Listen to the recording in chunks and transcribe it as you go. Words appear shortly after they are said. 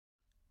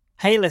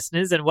Hey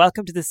listeners, and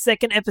welcome to the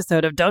second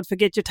episode of Don't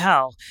Forget Your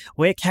Towel.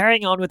 We're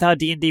carrying on with our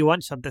D&D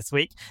one-shot this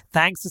week.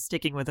 Thanks for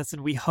sticking with us,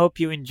 and we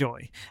hope you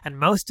enjoy. And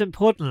most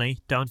importantly,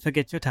 don't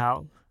forget your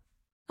towel.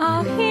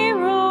 Our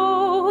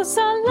heroes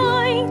are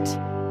light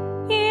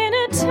in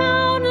a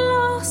town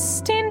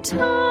lost in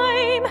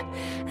time.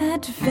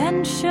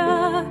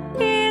 Adventure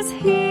is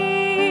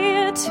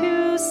here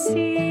to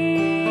seek.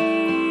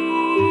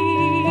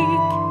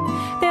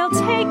 They'll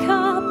take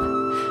up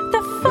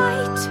the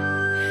fight,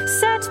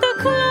 set the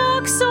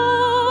clocks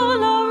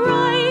all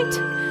aright.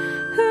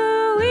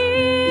 Who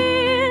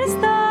is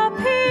the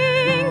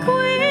pink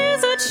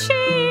wizard sheep?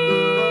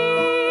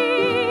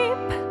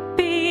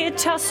 Be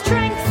it our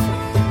strength,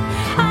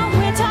 our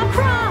wit, our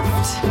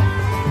craft.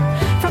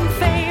 From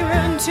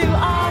Faerun to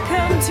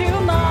Arkham to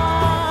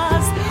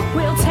Mars,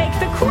 we'll take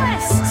the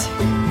quest,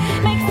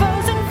 make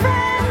foes and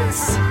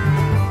friends.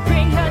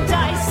 Bring her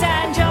dice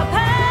and your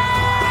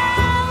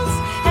pals,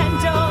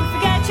 and don't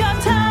forget your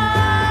towel.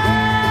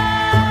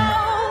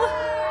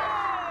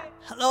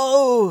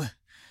 Hello,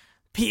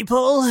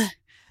 people.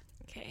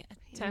 Okay,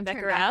 turn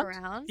back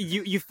around.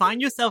 You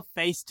find yourself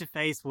face to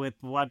face with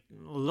what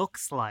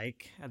looks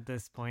like, at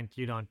this point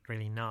you don't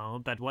really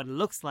know, but what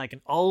looks like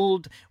an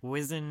old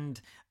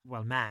wizened,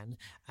 man.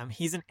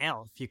 He's an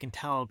elf. You can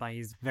tell by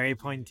his very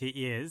pointy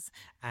ears,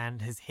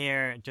 and his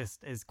hair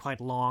just is quite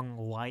long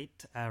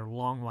white, a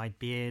long white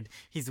beard.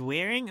 He's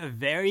wearing a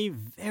very,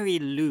 very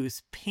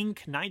loose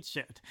pink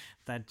nightshirt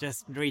that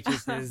just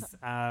reaches his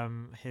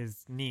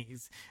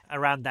knees.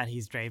 Around that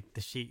he's draped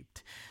the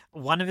sheet.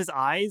 One of his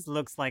eyes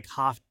looks like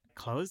half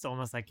closed,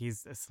 almost like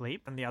he's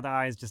asleep, and the other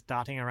eye is just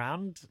darting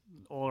around,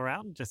 all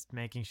around, just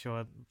making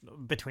sure,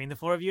 between the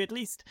four of you at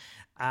least.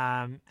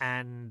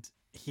 And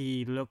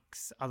he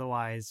looks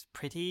otherwise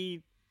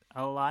pretty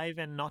alive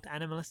and not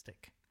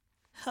animalistic.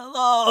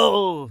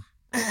 Hello!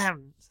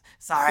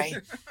 Sorry.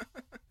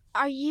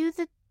 Are you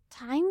the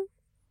time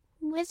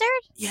wizard?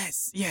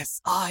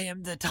 Yes, I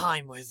am the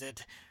time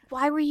wizard.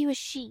 Why were you a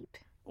sheep?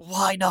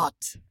 Why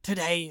not?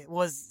 Today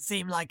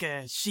seemed like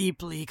a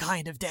sheeply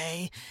kind of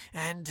day,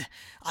 and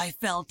I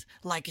felt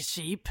like a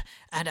sheep,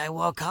 and I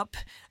woke up,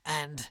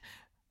 and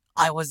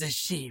I was a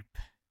sheep.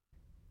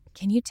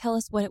 Can you tell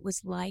us what it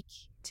was like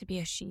to be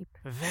a sheep?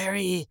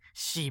 Very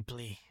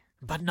sheeply,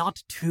 but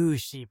not too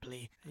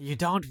sheeply. You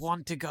don't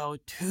want to go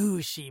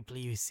too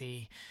sheeply, you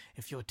see.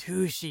 If you're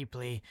too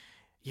sheeply,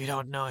 you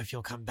don't know if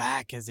you'll come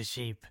back as a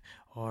sheep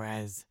or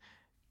as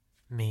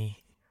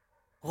me.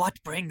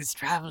 What brings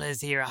travelers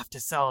here after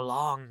so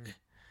long?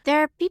 There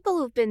are people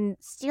who've been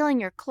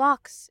stealing your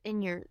clocks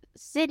in your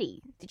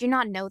city. Did you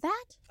not know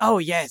that? Oh,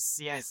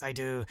 yes, I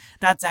do.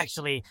 That's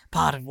actually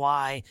part of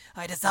why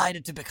I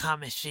decided to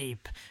become a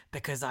sheep,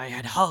 because I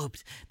had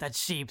hoped that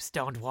sheeps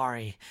don't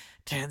worry.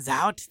 Turns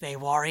out they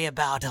worry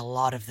about a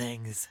lot of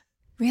things.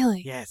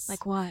 Really? Yes.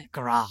 Like what?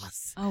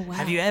 Grass. Oh, wow.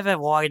 Have you ever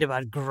worried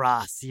about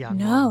grass, young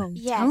No. one?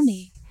 Yes. Tell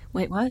me.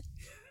 Wait, what?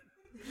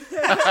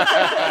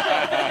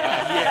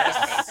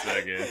 Yes.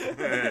 So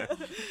good.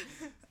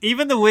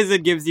 Even the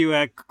wizard gives you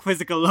a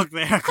quizzical look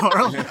there,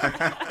 Coral.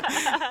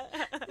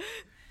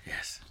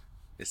 Yes.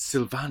 It's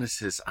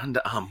Sylvanus's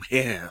underarm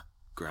hair.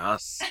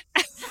 Grass.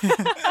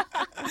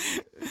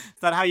 Is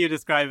that how you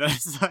describe it?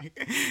 It's like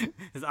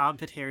his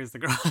armpit hair is the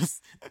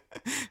grass.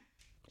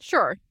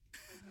 Sure.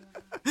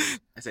 I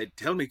said,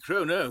 tell me,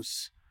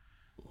 Kronos,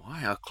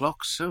 why are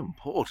clocks so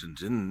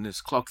important in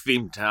this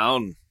clock-themed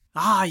town?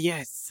 Ah,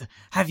 yes.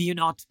 Have you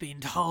not been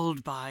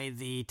told by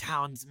the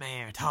town's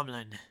mayor,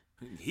 Tomlin?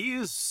 He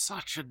is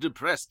such a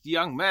depressed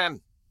young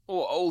man.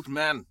 Or old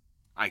man.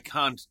 I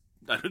don't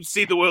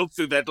see the world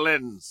through that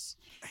lens.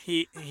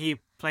 He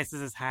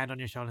places his hand on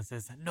your shoulder and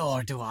says,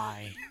 "Nor do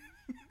I.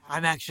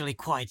 I'm actually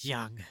quite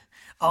young.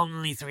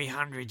 Only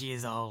 300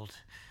 years old.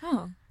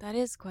 Oh, that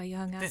is quite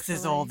young, actually. This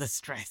is all the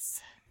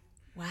stress."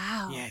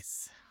 Wow.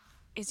 Yes.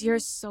 Is your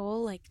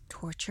soul,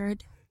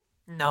 tortured?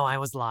 No, I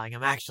was lying.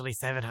 I'm actually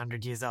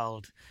 700 years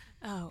old.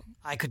 Oh.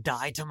 I could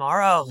die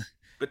tomorrow.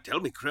 But tell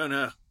me,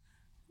 Krono,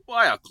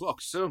 why are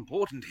clocks so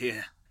important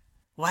here?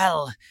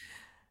 Well,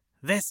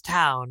 this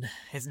town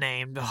is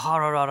named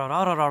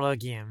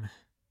Hororororororogim.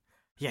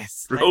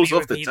 Yes, let Rolls me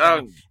off the repeat that.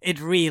 tongue. It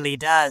really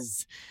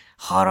does.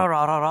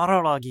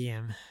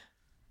 Horororororogim.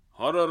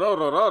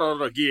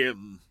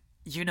 Horororororogim.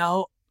 You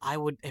know,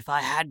 if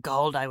I had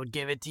gold, I would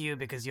give it to you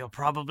because you're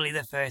probably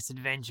the first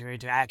adventurer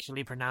to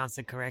actually pronounce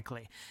it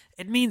correctly.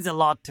 It means a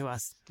lot to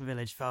us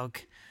village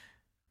folk.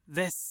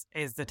 This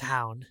is the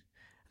town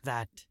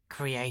that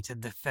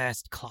created the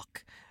first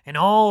clock in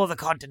all the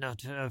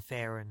continent of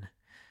Faerun.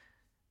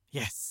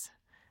 Yes.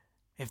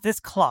 If this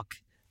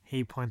clock,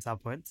 he points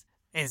upwards,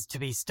 is to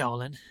be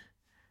stolen,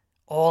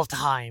 all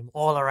time,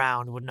 all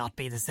around would not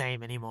be the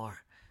same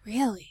anymore.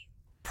 Really?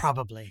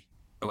 Probably.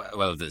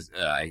 Well,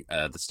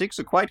 the stakes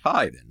are quite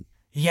high then.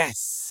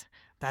 Yes,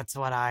 that's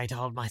what I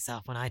told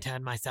myself when I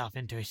turned myself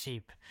into a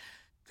sheep.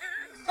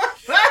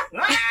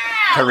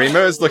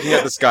 Karima is looking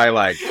at the sky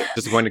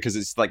disappointed because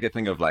it's the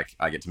thing of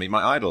I get to meet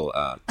my idol.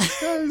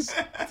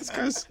 This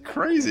guy's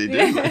crazy,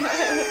 dude.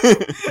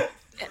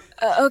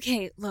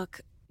 Okay, look,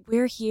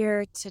 We're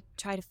here to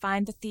try to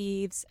find the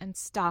thieves and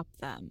stop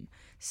them.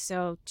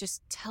 So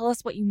just tell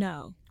us what you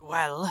know.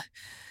 Well,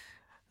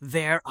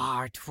 there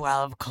are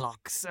 12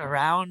 clocks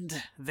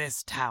around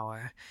this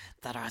tower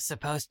that are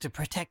supposed to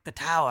protect the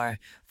tower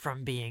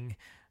from being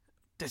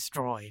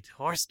destroyed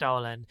or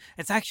stolen.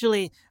 It's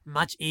actually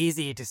much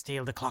easier to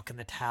steal the clock in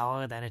the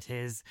tower than it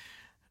is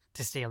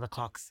to steal the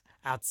clocks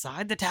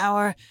outside the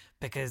tower,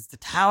 because the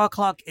tower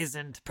clock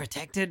isn't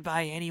protected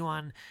by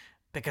anyone,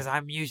 because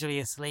I'm usually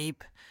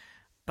asleep.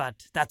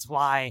 But that's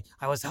why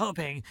I was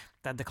hoping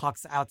that the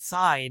clocks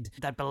outside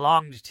that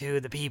belonged to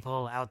the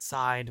people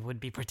outside would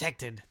be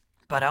protected.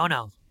 But oh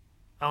no.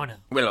 Oh no.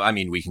 Well, I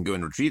mean, we can go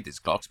and retrieve these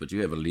clocks, but do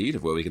you have a lead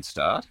of where we can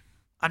start?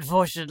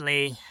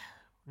 Unfortunately,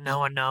 no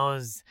one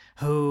knows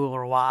who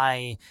or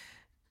why.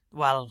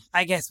 Well,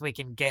 I guess we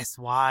can guess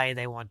why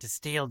they want to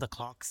steal the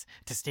clocks,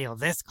 to steal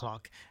this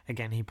clock.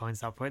 Again, he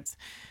points upwards.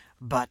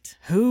 But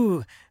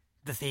who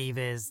the thief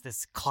is,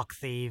 this clock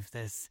thief,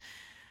 this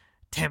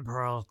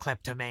temporal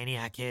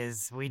kleptomaniac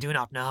is, we do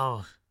not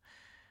know.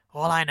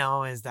 All I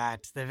know is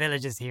that the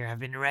villagers here have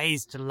been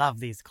raised to love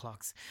these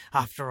clocks.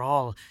 After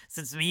all,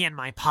 since me and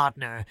my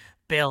partner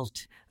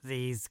built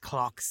these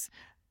clocks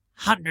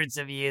hundreds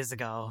of years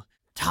ago,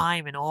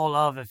 time in all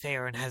over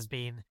Faerun has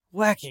been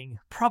working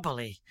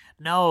properly.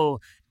 No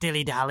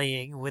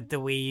dilly-dallying with the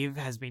weave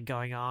has been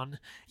going on.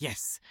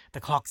 Yes, the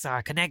clocks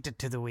are connected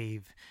to the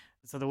weave.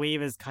 So the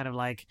weave is kind of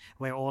like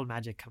where all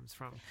magic comes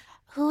from.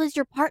 Who is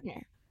your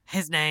partner?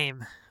 His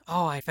name...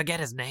 Oh, I forget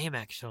his name,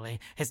 actually.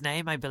 His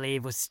name, I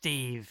believe, was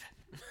Steve.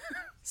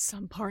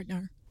 Some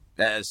partner.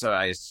 So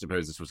I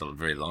suppose this was a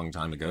very long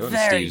time ago.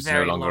 Very, Steve's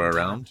very no longer long time.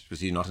 around. Was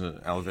he not an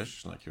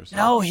elvish like yourself?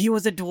 No, he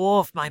was a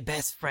dwarf, my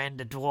best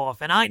friend, a dwarf.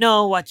 And I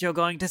know what you're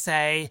going to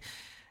say.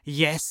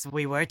 Yes,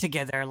 we were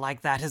together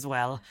like that as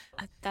well.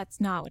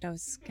 That's not what I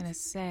was gonna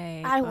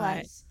say. I but-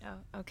 was.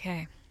 Oh,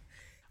 okay.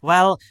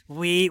 Well,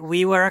 we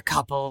were a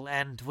couple,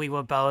 and we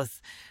were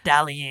both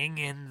dallying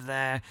in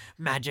the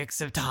magics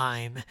of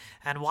time.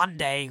 And one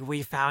day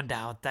we found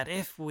out that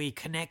if we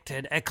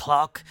connected a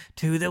clock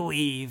to the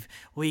weave,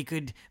 we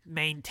could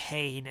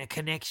maintain a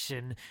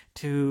connection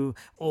to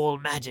all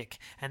magic,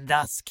 and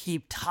thus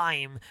keep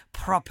time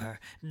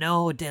proper.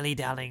 No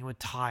dilly-dallying with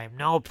time,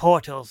 no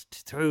portals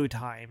through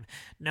time,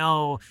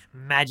 no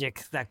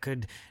magic that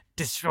could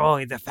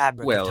destroy the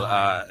fabric Well, of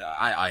time.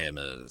 I am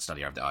a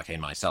studier of the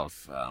arcane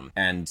myself,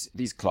 and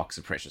these clocks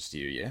are precious to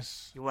you,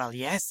 yes? Well,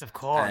 yes, of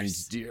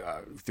course.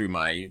 And through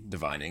my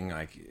divining,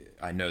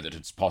 I know that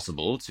it's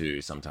possible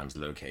to sometimes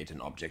locate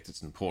an object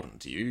that's important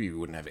to you. You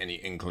wouldn't have any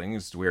inkling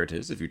as to where it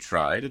is if you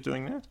tried at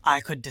doing that.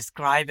 I could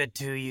describe it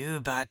to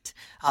you, but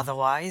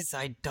otherwise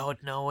I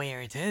don't know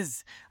where it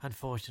is,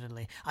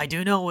 unfortunately. I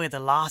do know where the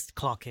last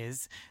clock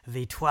is,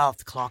 the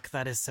 12th clock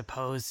that is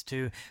supposed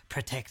to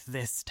protect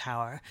this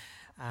tower.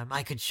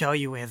 I could show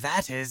you where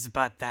that is,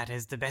 but that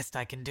is the best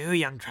I can do,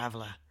 young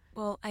traveler.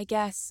 Well, I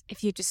guess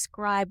if you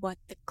describe what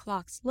the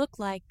clocks look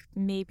like,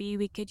 maybe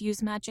we could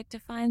use magic to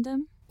find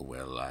them?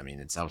 Well, I mean,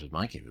 it's out of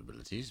my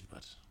capabilities,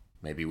 but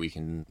maybe we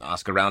can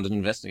ask around and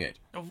investigate.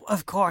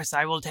 Of course,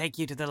 I will take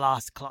you to the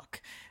last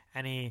clock.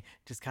 And he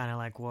just kind of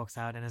like walks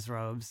out in his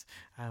robes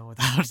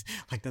without,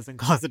 like, doesn't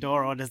close the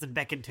door or doesn't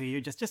beckon to you,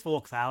 just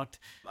walks out.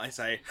 I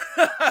say,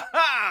 ha ha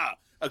ha!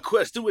 A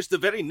quest in which the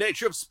very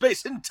nature of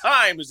space and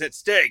time is at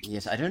stake.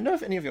 Yes, I don't know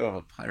if any of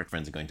your pirate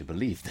friends are going to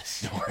believe this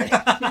story.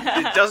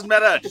 It doesn't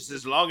matter, just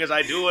as long as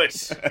I do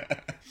it.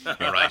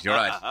 You're right, you're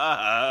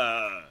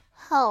right.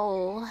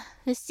 Oh,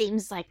 this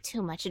seems like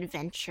too much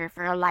adventure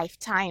for a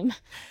lifetime.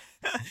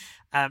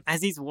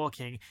 As he's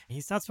walking,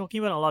 he starts talking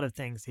about a lot of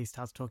things. He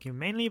starts talking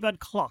mainly about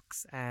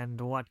clocks and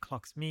what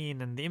clocks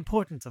mean and the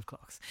importance of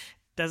clocks.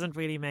 Doesn't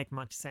really make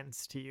much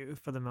sense to you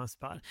for the most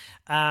part.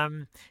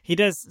 He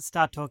does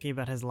start talking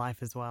about his life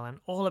as well and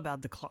all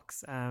about the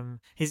clocks.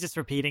 He's just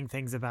repeating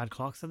things about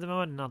clocks at the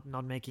moment,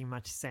 not making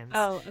much sense.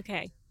 Oh,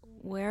 okay.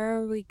 Where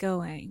are we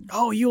going?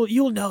 Oh,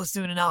 you'll know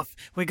soon enough.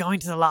 We're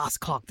going to the last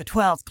clock, the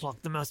 12th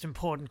clock, the most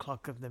important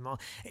clock of them all.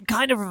 It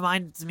kind of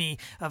reminds me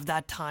of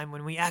that time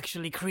when we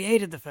actually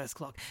created the first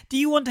clock. Do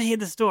you want to hear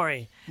the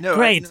story? No,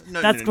 Great.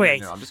 no, That's no,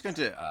 great. No, I'm just going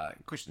to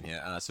question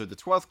here. So the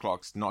 12th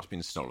clock's not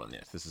been stolen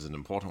yet. This is an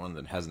important one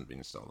that hasn't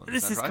been stolen.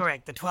 This that is right?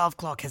 correct. The 12th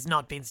clock has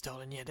not been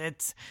stolen yet.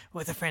 It's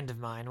with a friend of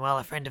mine. Well,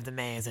 a friend of the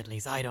mayor's, at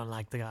least. I don't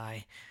like the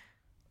guy.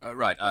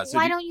 Right. So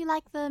Why don't you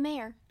like the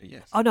mayor?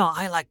 Yes. Oh, no,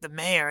 I like the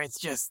mayor. It's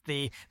just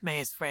the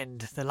mayor's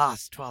friend, the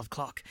last 12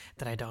 clock,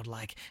 that I don't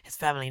like. His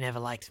family never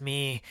liked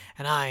me,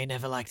 and I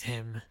never liked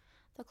him.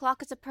 The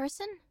clock is a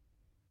person?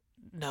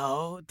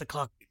 No, the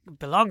clock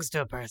belongs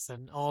to a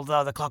person.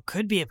 Although the clock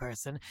could be a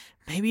person,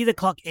 maybe the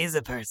clock is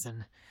a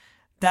person.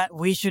 That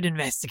we should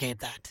investigate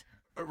that.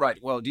 Right.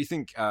 Well, do you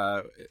think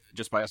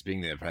just by us being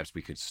there, perhaps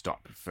we could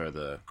stop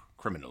further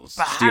criminals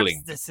Perhaps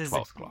stealing this the is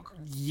 12th clock?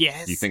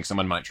 Yes. Do you think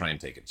someone might try and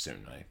take it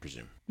soon, I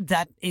presume?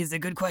 That is a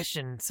good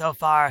question. So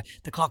far,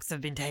 the clocks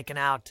have been taken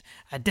out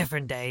at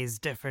different days,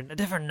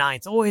 different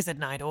nights, always at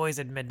night, always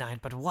at midnight.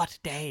 But what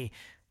day?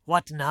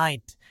 What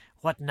night?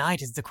 What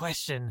night is the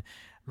question,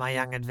 my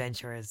young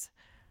adventurers?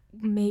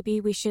 Maybe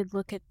we should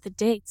look at the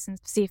dates and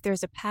see if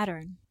there's a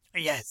pattern.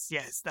 Yes,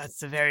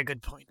 that's a very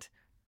good point.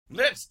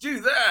 Let's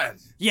do that.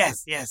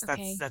 Yes,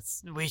 Okay.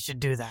 that's we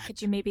should do that.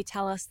 Could you maybe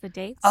tell us the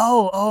dates?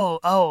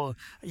 Oh,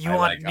 you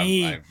want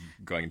me? I'm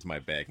going into my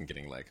bag and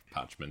getting like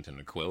parchment and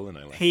a quill,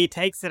 and He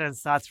takes it and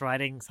starts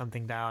writing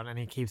something down, and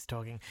he keeps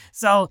talking.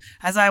 So,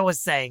 as I was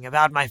saying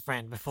about my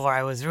friend before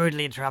I was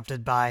rudely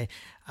interrupted by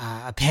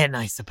a pen,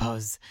 I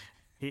suppose.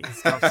 He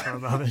stops for a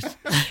moment,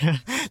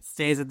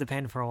 stays at the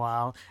pen for a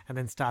while, and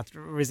then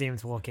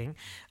resumes walking.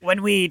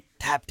 When we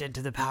tapped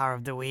into the power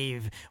of the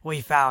weave,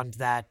 we found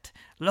that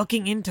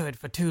looking into it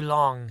for too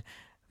long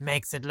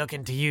makes it look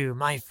into you.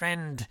 My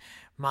friend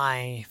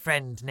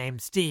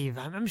named Steve,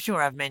 I'm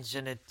sure I've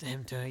mentioned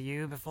him to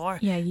you before.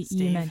 Yeah, you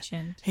Steve.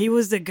 mentioned. He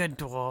was a good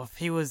dwarf.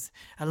 He was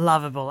a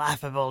lovable,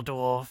 affable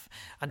dwarf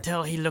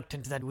until he looked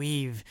into that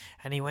weave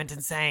and he went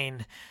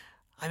insane.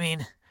 I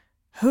mean,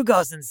 who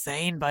goes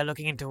insane by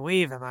looking into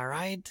weave, am I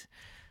right?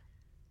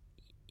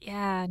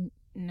 Yeah,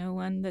 no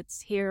one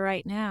that's here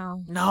right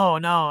now. No,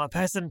 a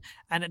person,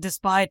 and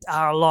despite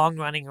our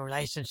long-running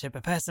relationship,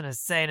 a person as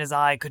sane as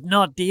I could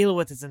not deal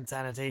with his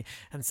insanity,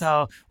 and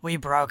so we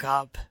broke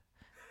up,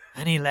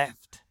 and he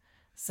left,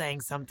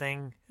 saying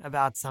something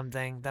about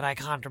something that I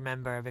can't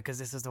remember because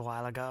this was a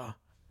while ago.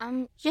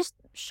 I'm just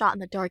shot in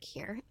the dark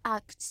here.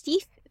 Could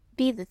Steve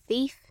be the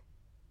thief?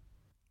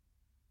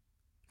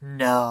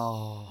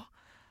 No.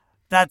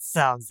 That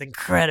sounds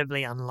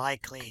incredibly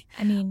unlikely.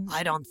 I mean,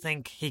 I don't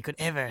think he could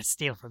ever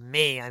steal from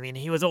me. I mean,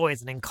 he was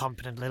always an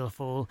incompetent little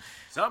fool.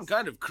 Some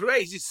kind of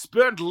crazy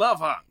spurned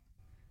lover.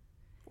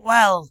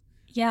 Well,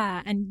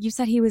 yeah, and you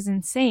said he was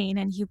insane,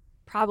 and you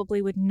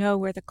probably would know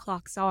where the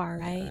clocks are,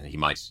 right? he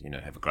might,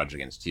 have a grudge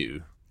against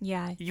you.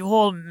 Yeah. you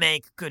all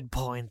make good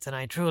points, and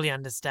I truly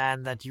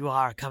understand that you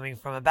are coming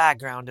from a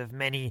background of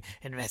many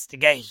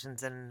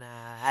investigations and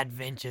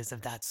adventures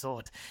of that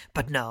sort.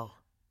 But no.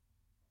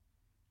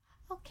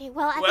 Okay,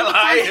 well,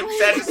 I am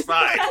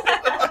satisfied.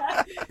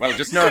 Well,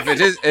 just know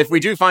if we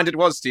do find it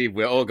was Steve,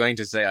 we're all going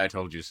to say I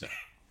told you so.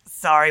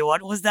 Sorry,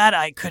 what was that?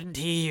 I couldn't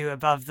hear you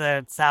above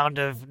the sound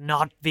of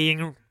not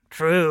being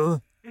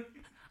true.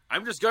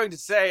 I'm just going to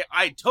say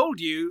I told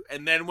you,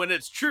 and then when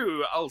it's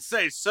true, I'll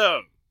say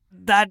so.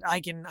 That I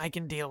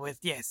can deal with,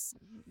 yes.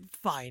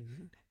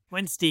 Fine.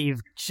 When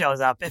Steve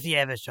shows up, if he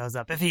ever shows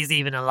up, if he's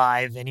even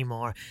alive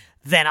anymore,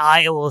 then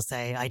I will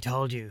say I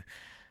told you.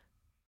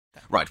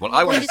 Right, well,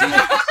 I want to see...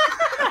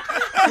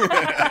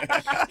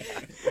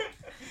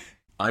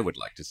 I would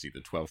like to see the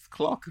 12th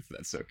clock, if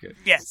that's okay.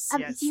 Yes,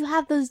 yes. Do you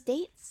have those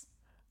dates?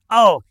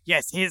 Oh,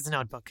 yes, here's the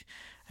notebook.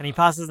 And he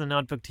passes the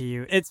notebook to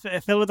you. It's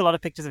filled with a lot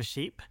of pictures of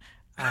sheep,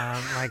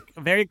 like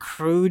very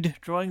crude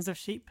drawings of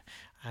sheep,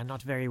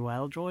 not very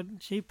well-drawn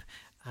sheep.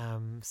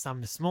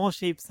 Some small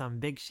sheep, some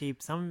big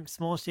sheep, some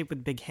small sheep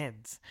with big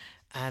heads,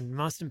 and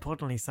most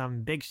importantly,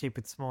 some big sheep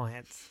with small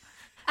heads.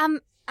 I'm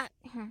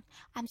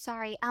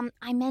sorry.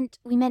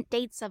 We meant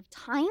dates of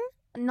time,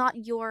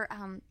 not your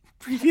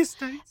Previous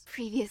days?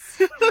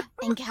 previous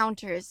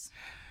encounters.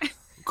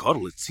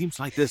 Coddle, it seems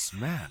like this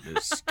man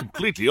is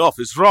completely off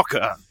his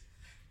rocker.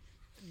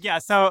 Yeah,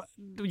 so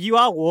you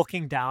are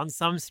walking down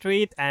some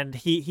street, and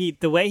he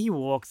the way he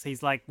walks,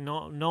 he's like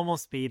normal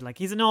speed. Like,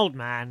 he's an old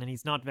man, and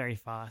he's not very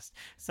fast.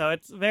 So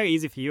it's very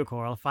easy for you,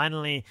 Coral.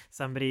 Finally,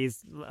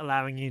 somebody's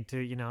allowing you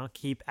to,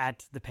 keep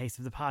at the pace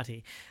of the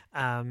party.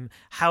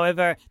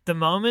 However, the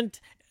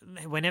moment,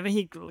 whenever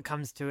he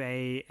comes to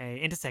a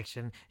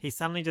intersection, he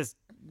suddenly just,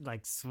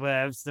 like,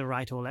 swerves to the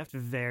right or left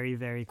very,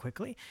 very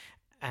quickly.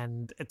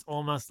 And it's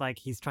almost like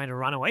he's trying to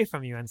run away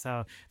from you. And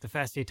so the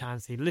first few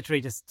times he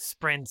literally just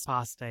sprints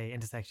past a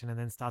intersection and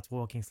then starts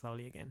walking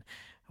slowly again.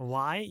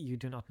 Why? You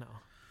do not know.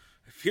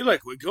 I feel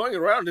like we're going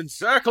around in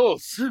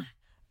circles.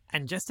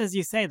 And just as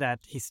you say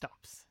that, he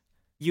stops.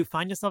 You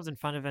find yourselves in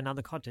front of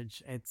another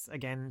cottage. It's,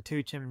 again,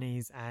 2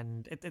 chimneys,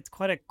 and it's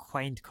quite a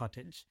quaint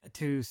cottage,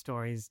 2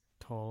 stories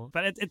tall.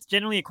 But it's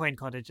generally a quaint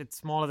cottage. It's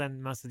smaller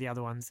than most of the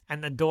other ones.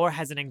 And the door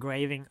has an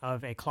engraving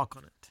of a clock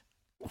on it.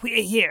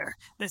 We're here.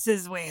 This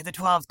is where the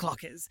 12th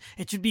clock is.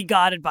 It should be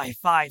guarded by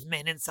 5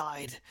 men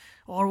inside.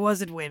 Or was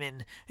it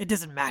women? It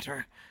doesn't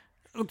matter.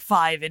 Look,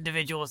 5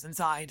 individuals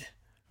inside.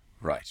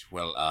 Right,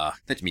 well,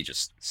 let me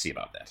just see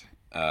about that.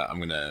 I'm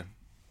going to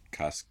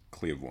cast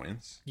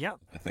Clairvoyance. Yep.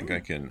 I think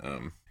I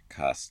can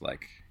cast,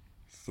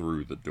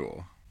 through the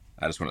door.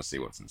 I just want to see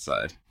what's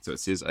inside. So it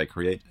says I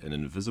create an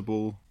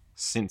invisible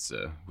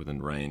sensor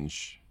within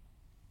range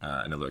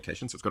in a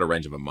location. So it's got a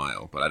range of 1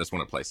 mile, but I just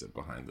want to place it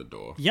behind the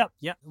door. Yep.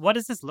 What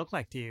does this look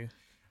like to you?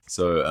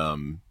 So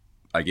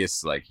I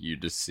guess, you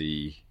just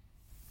see,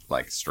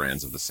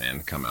 strands of the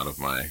sand come out of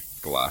my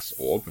glass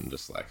orb and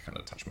just, kind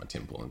of touch my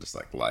temple and just,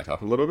 light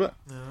up a little bit.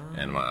 Oh.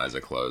 And my eyes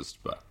are closed,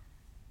 but...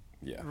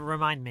 yeah.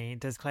 Remind me,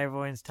 does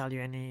clairvoyance tell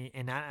you any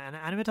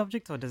inanimate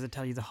objects, or does it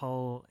tell you the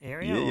whole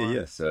area?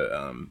 Yeah.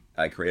 So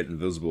I create an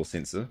invisible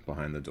sensor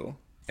behind the door,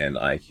 and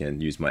I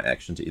can use my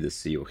action to either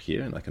see or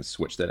hear, and I can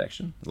switch that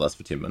action. It lasts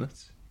for 10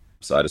 minutes.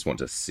 So I just want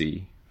to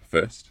see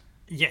first.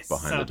 Yes.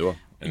 behind so the door,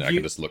 and I you-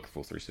 can just look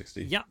full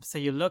 360. Yep. So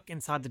you look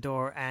inside the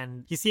door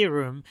and you see a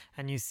room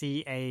and you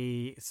see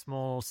a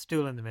small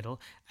stool in the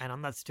middle. And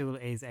on that stool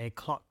is a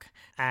clock.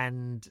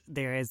 And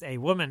there is a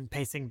woman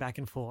pacing back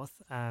and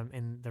forth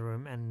in the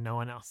room and no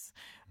one else.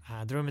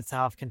 The room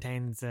itself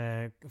contains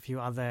a few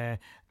other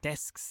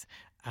desks.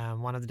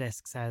 One of the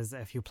desks has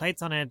a few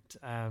plates on it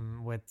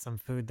with some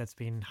food that's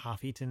been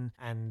half eaten.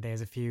 And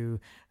there's a few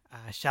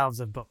shelves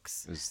of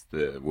books. Is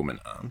the woman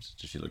armed?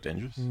 Does she look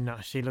dangerous? No,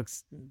 she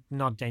looks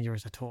not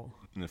dangerous at all.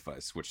 And if I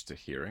switch to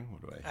hearing,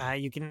 what do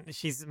I?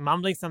 She's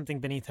mumbling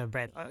something beneath her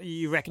breath.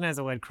 You recognize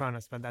the word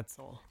Kronos, but that's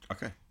all.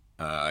 Okay.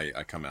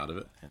 I come out of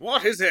it.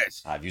 What is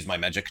it? I've used my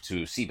magic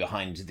to see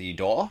behind the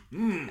door,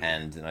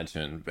 and then I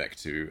turn back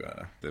to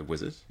the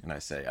wizard, and I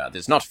say,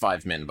 there's not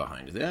 5 men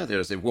behind there.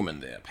 There's a woman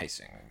there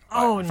pacing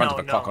in front of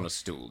a clock on a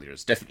stool.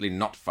 There's definitely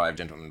not 5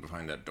 gentlemen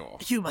behind that door.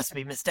 You must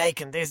be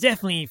mistaken. There's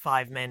definitely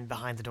 5 men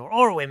behind the door,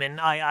 or women.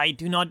 I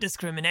do not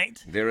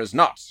discriminate. There is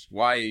not.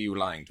 Why are you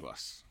lying to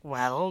us?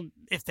 Well,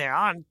 if there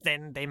aren't,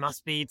 then they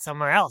must be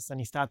somewhere else. And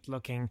he starts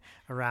looking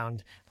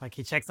around, like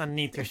he checks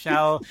underneath your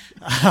shell.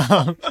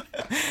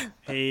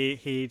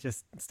 He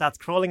just starts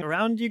crawling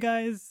around you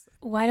guys.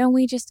 Why don't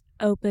we just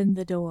open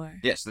the door?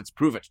 Yes, let's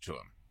prove it to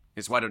him.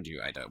 Yes, why don't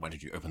you, Ida? Why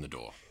don't you open the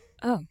door?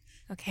 Oh,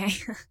 okay.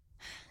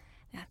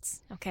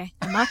 That's okay.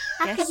 Emma,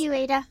 After yes. you,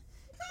 Ada.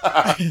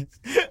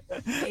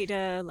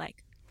 Ada,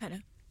 like, kind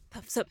of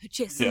puffs up her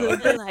chest a little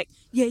bit, like,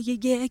 yeah,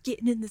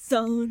 getting in the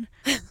zone.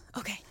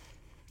 Okay.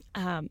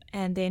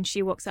 And then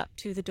she walks up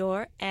to the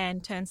door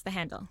and turns the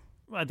handle.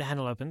 Well, the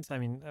handle opens. I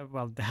mean,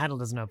 the handle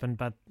doesn't open,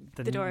 but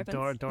the door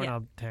opens?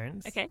 doorknob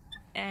turns. Okay.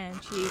 And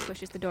she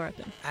pushes the door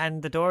open.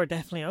 And the door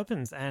definitely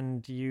opens,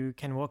 and you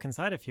can walk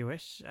inside if you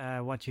wish.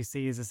 What you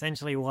see is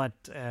essentially what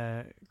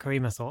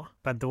Karima saw,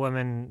 but the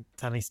woman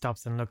suddenly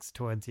stops and looks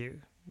towards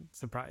you,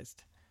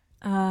 surprised.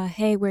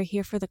 Hey, we're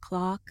here for the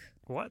clock.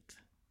 What?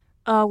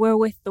 We're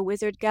with the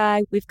wizard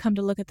guy. We've come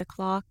to look at the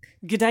clock.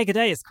 Good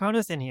day. Is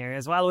Kronos in here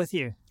as well with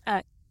you?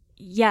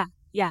 Yeah.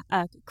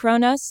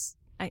 Kronos.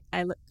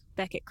 I look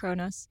back at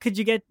Kronos. Could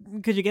you get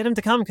him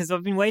to come? Because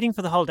I've been waiting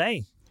for the whole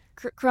day.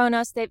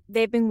 Kronos,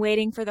 they've been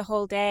waiting for the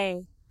whole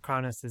day.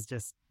 Kronos is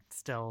just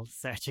still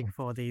searching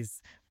for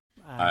these.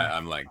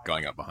 I'm like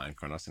going up behind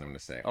Kronos, and I'm going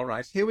to say, all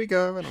right, here we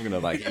go. And I'm going to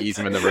like ease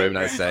him in the room, and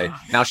I say,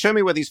 now show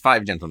me where these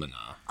 5 gentlemen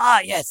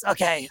are. Yes,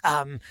 okay.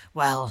 I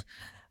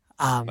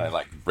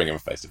like bring him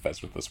face to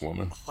face with this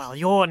woman. Well,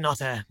 you're not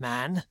a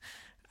man,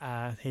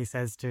 he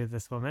says to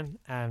this woman,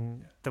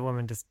 and the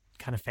woman just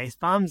kind of face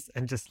palms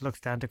and just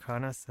looks down to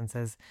Kronos and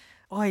says,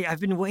 Oi,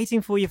 I've been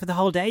waiting for you for the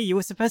whole day. You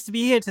were supposed to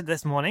be here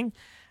this morning.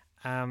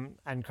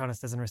 And Kronos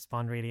doesn't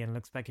respond really and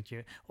looks back at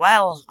you.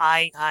 Well,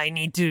 I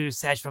need to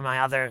search for my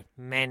other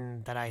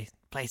men that I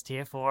placed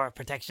here for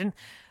protection.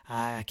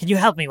 Can you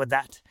help me with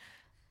that?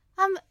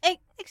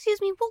 Excuse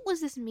me, what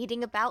was this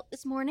meeting about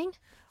this morning?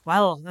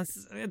 Well,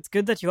 it's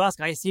good that you ask.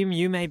 I assume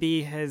you may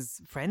be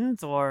his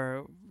friends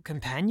or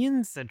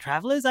companions,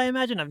 travelers, I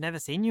imagine. I've never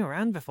seen you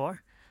around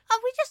before.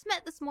 We just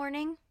met this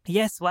morning.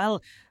 Yes,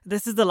 well,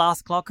 this is the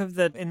last clock of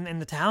in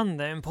the town,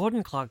 the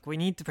important clock. We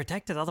need to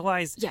protect it,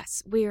 otherwise...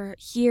 Yes, we're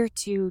here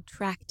to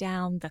track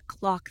down the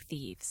clock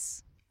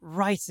thieves.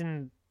 Right,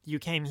 and you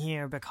came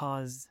here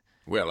because...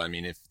 Well, I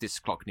mean, if this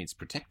clock needs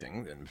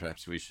protecting, then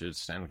perhaps we should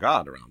stand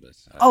guard around it.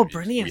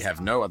 Brilliant. We have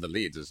no other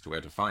leads as to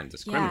where to find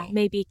this criminal. Yeah,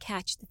 maybe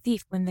catch the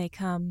thief when they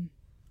come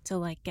to,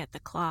 like, get the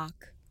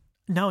clock.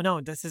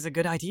 No, this is a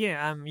good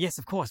idea. Yes,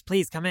 of course,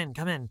 please, come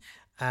in.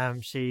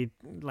 She,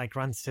 like,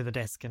 runs to the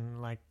desk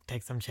and, like,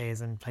 takes some chairs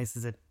and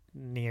places it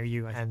near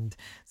you and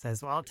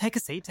says, well, take a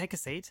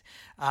seat.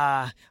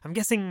 I'm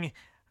guessing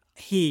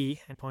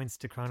he, and points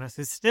to Kronos,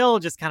 who's still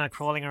just kind of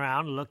crawling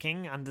around,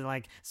 looking under,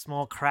 like,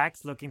 small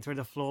cracks, looking through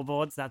the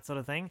floorboards, that sort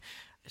of thing.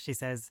 She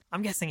says,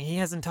 I'm guessing he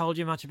hasn't told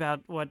you much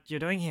about what you're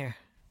doing here.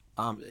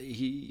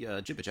 He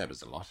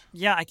jibber-jabbers a lot.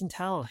 Yeah, I can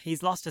tell.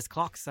 He's lost his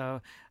clock,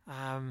 so,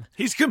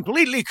 He's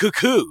completely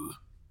cuckoo.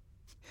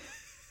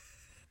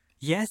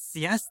 Yes,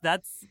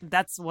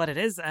 that's what it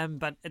is,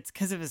 but it's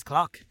because of his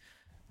clock.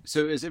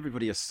 So is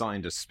everybody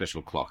assigned a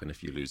special clock, and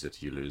if you lose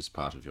it, you lose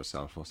part of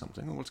yourself or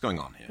something? What's going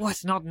on here?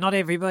 What? Not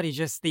everybody,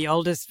 just the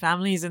oldest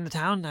families in the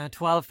town,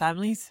 12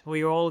 families.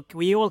 We all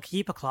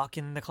keep a clock,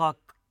 and the clock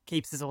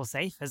keeps us all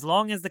safe. As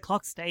long as the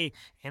clocks stay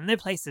in their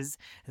places,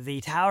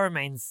 the tower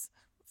remains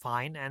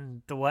fine,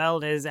 and the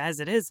world is as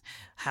it is.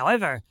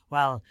 However,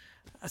 well,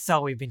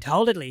 so we've been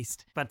told at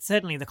least, but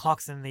certainly the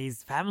clocks in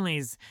these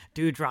families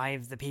do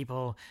drive the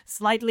people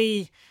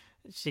slightly.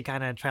 She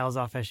kind of trails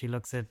off as she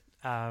looks at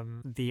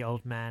the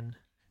old man.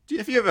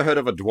 Have you ever heard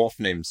of a dwarf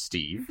named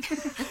Steve?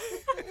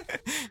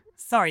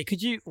 Sorry,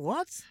 could you...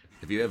 What?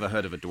 Have you ever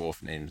heard of a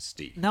dwarf named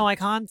Steve? No, I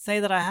can't say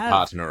that I have.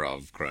 Partner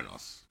of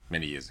Kronos,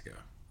 many years ago.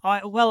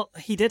 Well,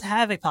 he did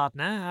have a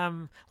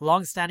partner,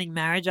 long-standing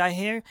marriage, I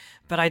hear,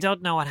 but I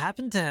don't know what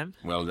happened to him.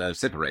 Well, they're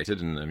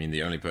separated, and I mean,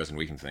 the only person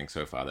we can think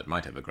so far that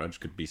might have a grudge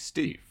could be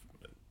Steve.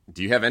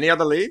 Do you have any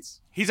other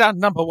leads? He's our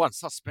number one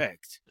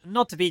suspect.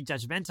 Not to be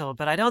judgmental,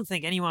 but I don't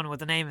think anyone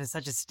with a name as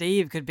such as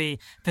Steve could be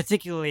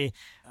particularly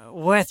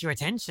worth your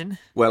attention.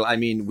 Well, I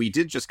mean, we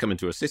did just come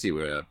into a city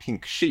where a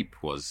pink sheep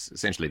was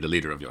essentially the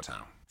leader of your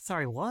town.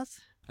 Sorry, what?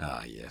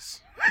 Ah,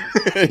 yes.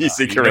 You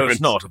see, He knows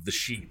Kareem not of the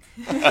sheep.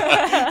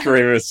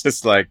 Kareem is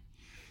just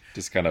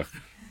kind of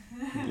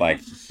like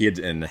head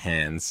in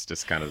hands,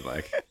 just kind of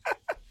like.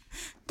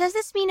 Does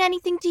this mean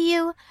anything to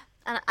you?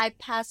 And I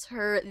pass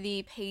her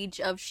the page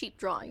of sheep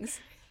drawings.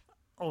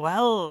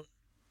 Well,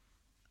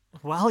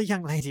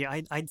 young lady,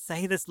 I'd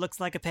say this looks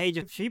like a page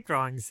of sheep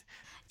drawings.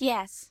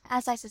 Yes,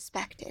 as I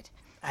suspected.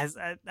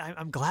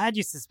 I'm glad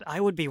you I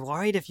would be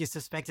worried if you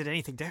suspected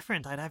anything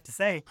different, I'd have to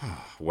say.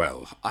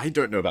 Well, I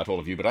don't know about all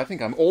of you, but I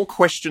think I'm all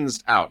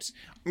questions out.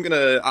 I'm going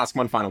to ask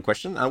one final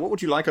question. What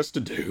would you like us to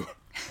do?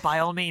 By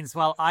all means,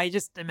 well, I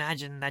just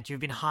imagine that you've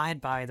been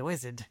hired by the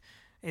wizard.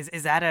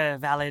 Is that a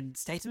valid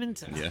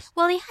statement? Yes.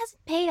 Well, he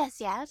hasn't paid us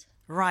yet.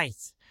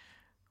 Right.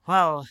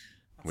 Well,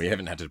 We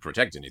haven't had to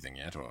protect anything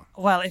yet, or...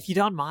 well, if you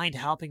don't mind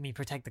helping me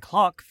protect the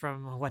clock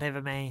from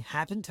whatever may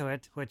happen to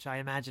it, which I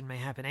imagine may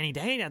happen any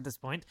day at this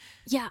point.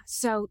 Yeah,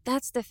 so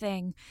that's the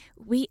thing.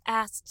 We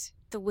asked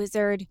the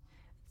wizard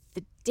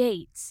the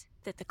dates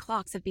that the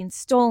clocks have been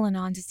stolen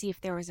on to see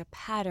if there was a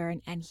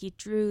pattern, and he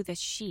drew the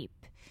sheep.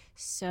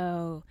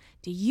 So,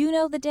 do you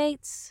know the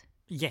dates?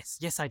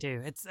 Yes, I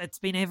do. It's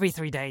been every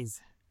 3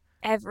 days.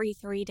 Every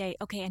 3 days.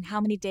 Okay, and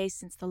how many days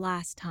since the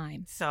last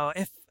time? So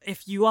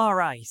if you are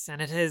right,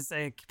 and it is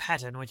a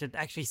pattern, which it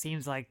actually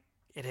seems like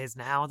it is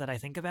now that I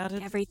think about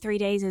it. Every 3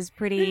 days is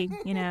pretty,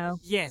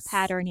 Yes.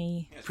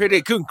 patterny.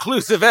 Pretty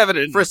conclusive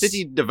evidence. For a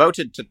city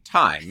devoted to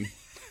time...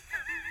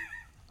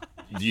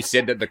 You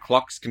said that the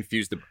clocks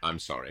confused the... I'm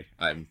sorry.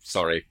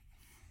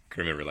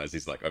 Kareem realized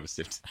he's like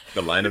overstepped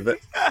the line a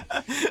bit.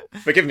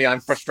 Forgive me, I'm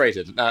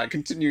frustrated.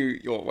 Continue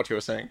what you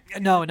were saying.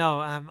 No,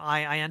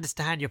 I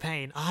understand your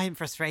pain. I'm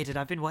frustrated.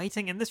 I've been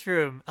waiting in this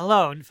room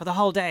alone for the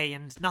whole day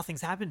and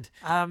nothing's happened.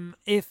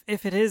 If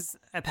it is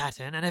a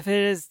pattern and if it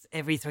is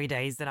every 3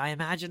 days, then I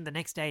imagine the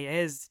next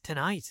day is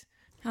tonight.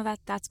 Oh,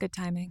 that's good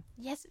timing.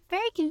 Yes,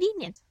 very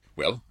convenient.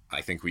 Well,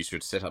 I think we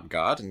should set up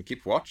guard and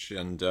keep watch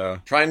and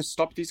try and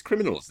stop these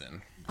criminals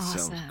then.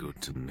 Awesome. Sounds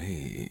good to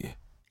me.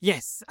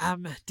 Yes,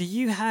 do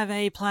you have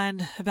a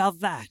plan about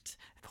that?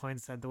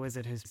 Points at the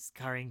wizard who's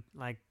scurrying,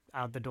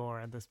 out the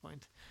door at this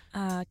point.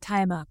 Tie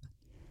him up.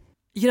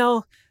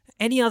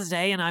 Any other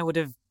day and I would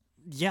have...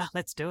 Yeah,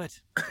 let's do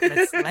it.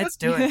 Let's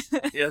do it.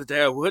 The other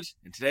day I would,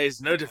 and today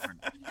is no different.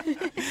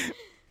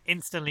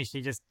 Instantly,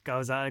 she just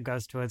goes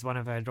towards one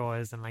of her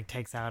drawers and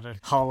takes out a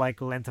whole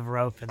length of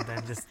rope and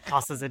then just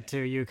tosses it to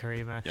you,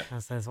 Karima. Yeah.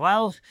 And says,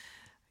 "Well,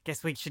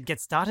 guess we should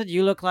get started.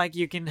 You look like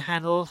you can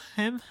handle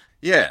him."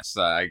 Yes,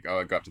 I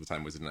go up to the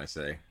time wizard and I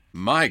say,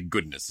 "My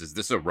goodness, is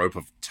this a rope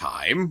of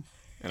time?"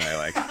 And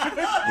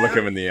I look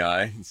him in the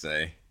eye and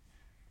say,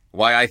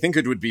 "Why, I think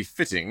it would be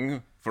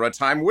fitting for a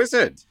time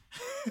wizard."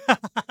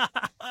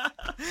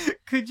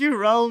 Could you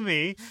roll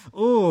me?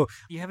 Ooh,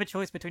 you have a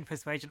choice between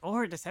persuasion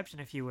or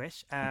deception if you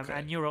wish, Okay.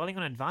 and you're rolling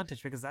on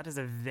advantage because that is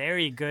a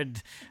very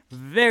good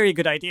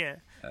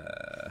idea.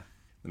 Let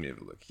me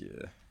have a look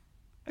here.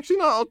 Actually,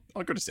 no,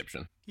 I'll go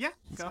deception. Yeah,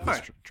 go for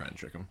Let's it. try and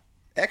trick him.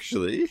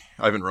 Actually,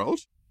 I haven't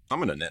rolled. I'm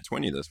going to nat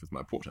 20 this with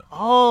my porter.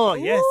 Oh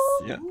yes.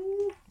 Yeah.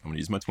 I'm going to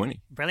use my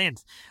 20.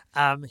 Brilliant.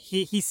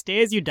 He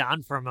stares you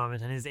down for a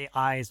moment, and his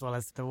eye, as well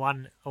as the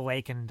one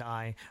awakened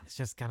eye, is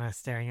just kind of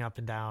staring up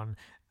and down.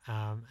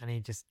 And he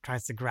just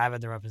tries to grab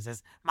at the rope and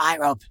says, "My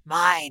rope,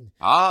 mine."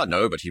 Ah,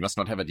 no, but you must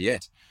not have it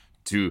yet.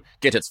 To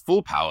get its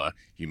full power,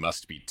 you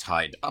must be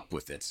tied up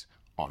with it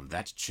on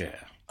that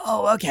chair.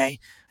 Oh, okay.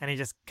 And he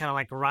just kind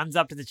of runs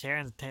up to the chair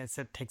and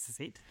takes a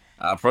seat.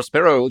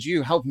 Prospero, would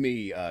you help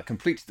me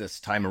complete this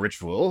time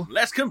ritual?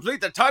 Let's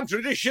complete the time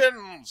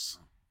traditions.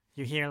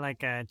 You hear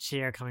a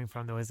cheer coming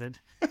from the wizard.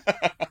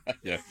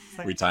 Yeah,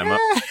 like, we time up.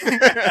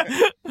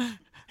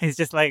 He's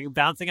just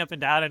bouncing up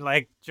and down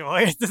and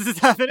joy as this is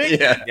happening.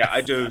 Yeah. Yeah, I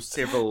do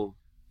several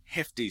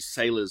hefty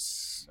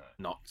sailor's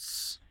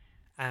knots.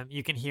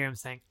 You can hear him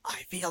saying,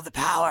 "I feel the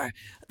power.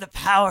 The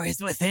power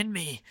is within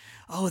me.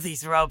 Oh,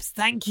 these ropes.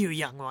 Thank you,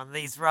 young one.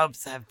 These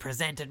ropes have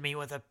presented me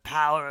with a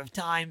power of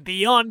time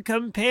beyond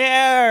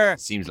compare."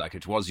 Seems like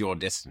it was your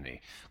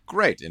destiny.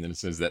 Great. And then as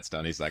soon as that's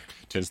done, he's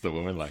turns to the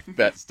woman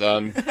that's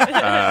done.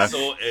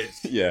 So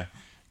it's Yeah.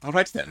 All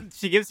right then.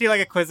 She gives you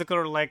a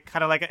quizzical,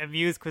 kind of an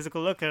amused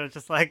quizzical look, and it's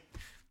just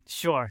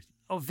sure.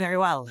 Oh, very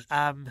well.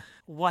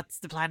 What's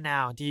the plan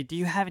now? Do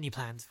you have any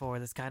plans for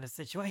this kind of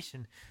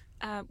situation?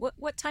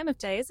 What time of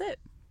day is it?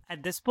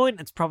 At this point,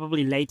 it's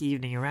probably late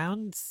evening,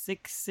 around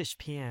 6-ish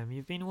p.m.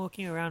 You've been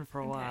walking around for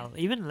a Okay. while.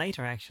 Even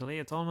later, actually.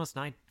 It's almost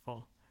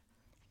nightfall.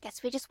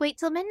 Guess we just wait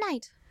till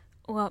midnight.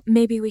 Well,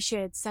 maybe we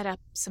should set up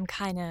some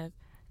kind of,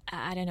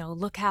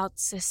 lookout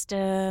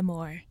system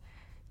or,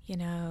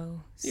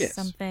 Yes.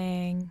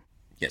 something.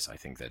 Yes, I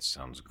think that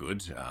sounds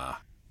good.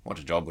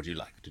 What job would you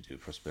like to do,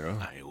 Prospero?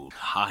 I will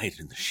hide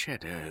in the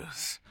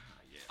shadows.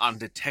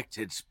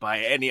 undetected by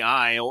any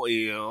eye or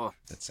ear.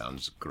 That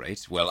sounds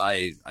great. Well,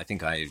 I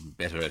think I'm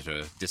better at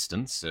a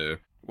distance, so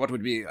what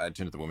would be, I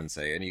turn to the woman and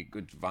say, any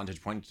good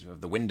vantage point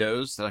of the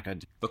windows that I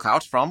could look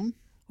out from?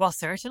 Well,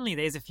 certainly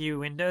there's a few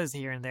windows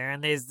here and there,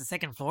 and there's the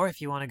second floor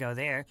if you want to go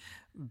there.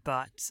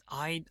 But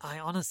I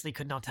honestly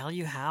could not tell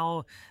you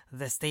how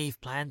this thief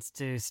plans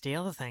to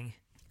steal the thing.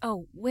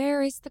 Oh,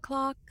 where is the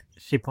clock?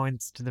 She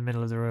points to the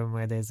middle of the room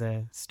where there's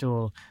a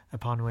stool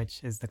upon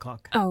which is the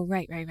clock. Oh,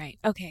 right.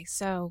 Okay,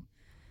 so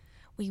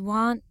we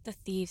want the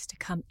thieves to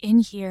come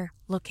in here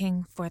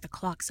looking for the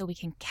clock so we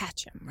can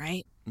catch them,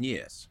 right?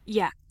 Yes.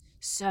 Yeah,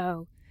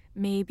 so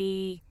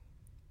maybe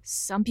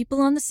some people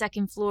on the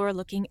second floor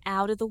looking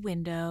out of the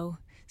window,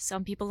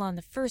 some people on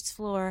the first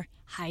floor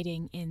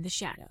hiding in the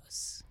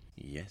shadows.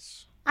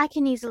 Yes. I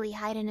can easily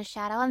hide in a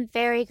shadow. I'm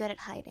very good at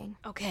hiding.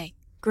 Okay,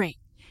 great.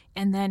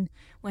 And then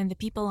when the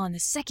people on the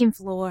second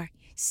floor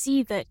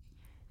see that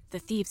the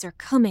thieves are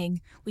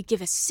coming, we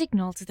give a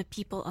signal to the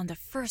people on the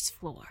first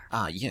floor.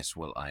 Yes.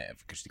 Well, I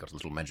have actually got a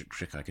little magic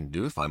trick I can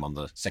do if I'm on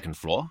the second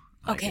floor.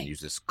 Okay. I can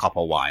use this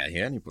copper wire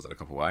here, and he pulls out a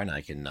copper wire, and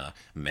I can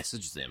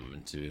message them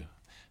into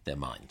their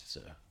mind.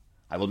 So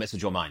I will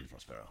message your mind,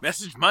 Prospero.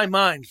 Message my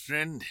mind,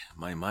 friend.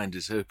 My mind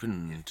is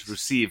open to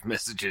receive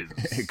messages.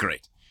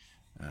 Great.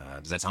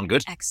 Does that sound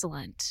good?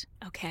 Excellent.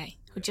 Okay.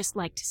 I would just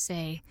like to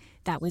say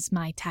that was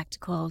my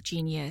tactical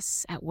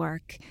genius at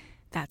work.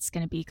 That's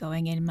going to be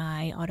going in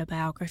my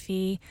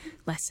autobiography,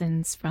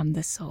 Lessons from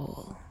the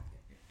Soul.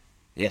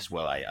 Yes,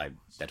 well, I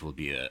that will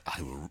be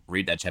I will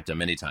read that chapter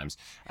many times.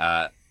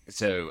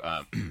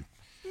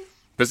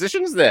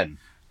 Positions then.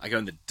 I go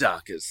in the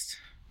darkest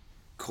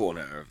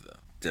corner of the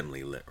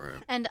dimly lit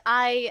room. And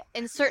I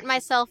insert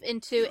myself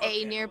into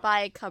a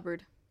nearby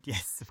cupboard.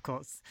 Yes, of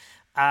course.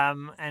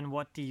 And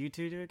what do you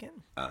two do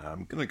again?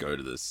 I'm gonna go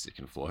to the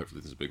second floor.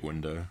 Hopefully there's a big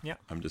window. Yeah.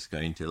 I'm just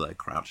going to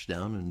crouch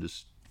down and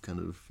just kind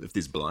of, if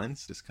there's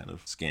blinds, just kind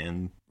of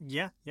scan.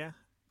 Yeah.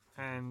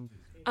 And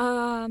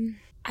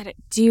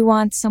Do you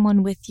want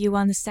someone with you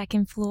on the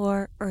second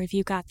floor, or have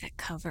you got that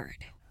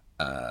covered?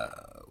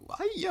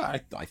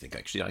 I think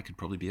actually I could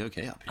probably be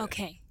okay up here.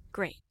 Okay,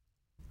 great.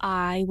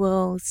 I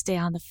will stay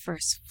on the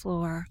first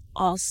floor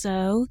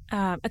also.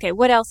 Okay,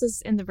 what else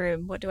is in the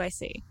room? What do I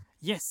see?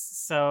 yes,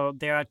 so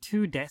there are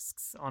two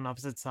desks on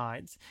opposite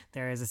sides.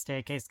 There is a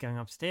staircase going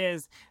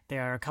upstairs.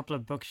 There are a couple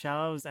of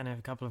bookshelves and a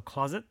couple of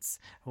closets,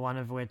 one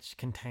of which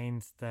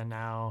contains the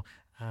now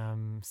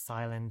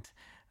silent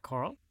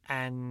Coral.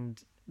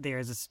 And there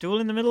is a stool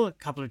in the middle, a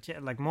couple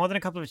of more than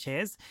a couple of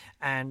chairs,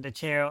 and a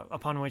chair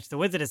upon which the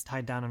wizard is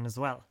tied down on as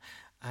well.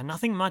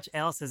 Nothing much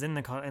else is in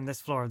in this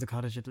floor of the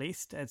cottage, at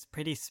least. It's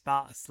pretty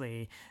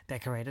sparsely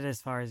decorated as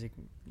far as it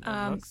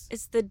looks.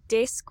 Is the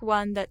desk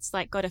one that's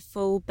got a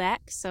full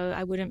back, so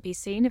I wouldn't be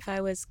seen if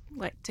I was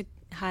to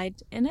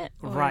hide in it?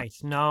 Or... Right.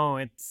 No,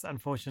 it's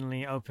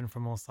unfortunately open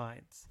from all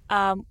sides.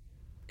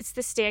 It's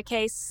the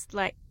staircase.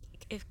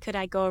 Could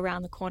I go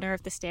around the corner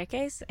of the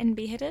staircase and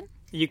be hidden?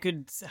 You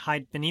could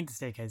hide beneath the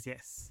staircase,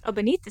 yes. Oh,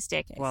 beneath the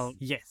staircase. Well,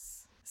 yes.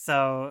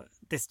 So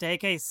the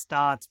staircase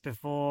starts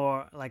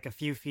before, a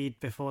few feet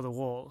before the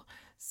wall.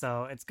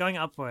 So it's going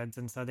upwards,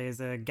 and so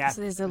there's a gap.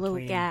 So there's a little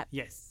gap.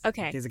 Yes.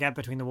 Okay. There's a gap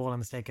between the wall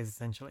and the staircase,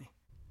 essentially.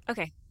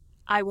 Okay.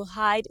 I will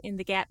hide in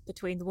the gap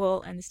between the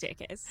wall and the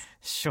staircase.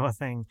 Sure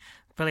thing.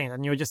 Brilliant.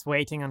 And you're just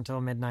waiting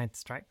until midnight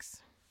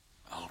strikes.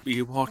 I'll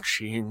be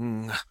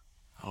watching.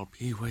 I'll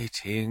be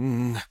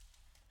waiting.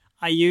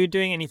 Are you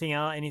doing anything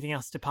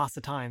else to pass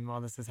the time while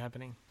this is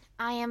happening?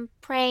 I am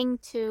praying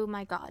to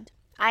my god.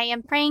 I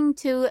am praying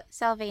to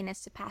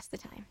Sylvanus to pass the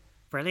time.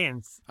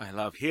 Brilliant. I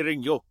love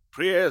hearing your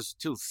prayers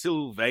to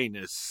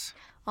Sylvanus.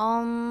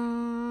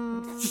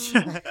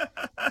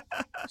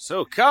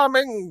 So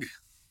calming.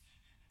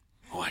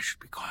 Oh, I should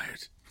be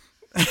quiet.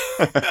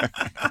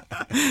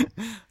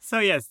 So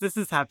yes, this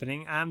is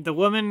happening. The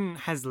woman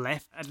has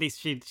left. At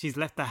least she's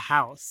left the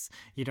house.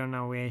 You don't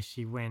know where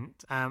she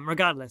went.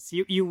 Regardless,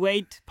 you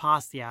wait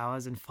past the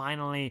hours, and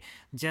finally,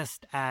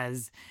 just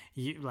as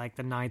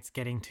the night's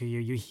getting to you,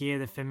 you hear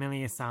the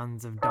familiar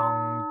sounds of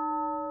dong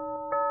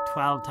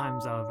 12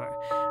 times over.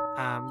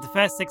 The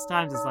first 6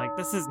 times is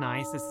this is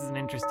nice. This is an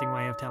interesting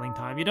way of telling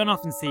time. You don't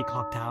often see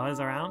clock towers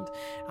around.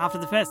 After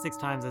the first 6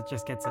 times, it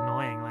just gets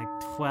annoying.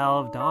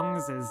 12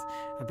 dongs is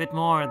a bit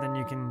more than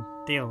you can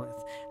deal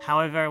with.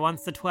 However,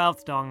 once the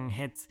 12th dong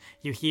hits,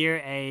 you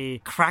hear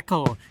a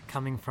crackle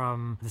coming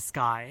from the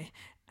sky,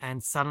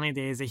 and suddenly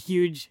there's a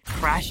huge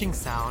crashing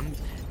sound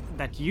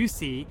that you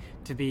see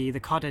to be the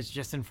cottage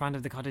just in front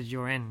of the cottage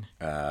you're in.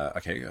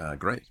 Okay,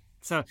 great.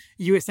 So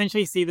you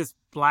essentially see this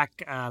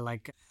black,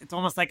 it's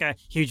almost like a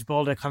huge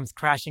boulder comes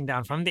crashing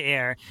down from the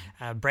air,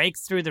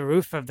 breaks through the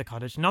roof of the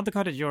cottage, not the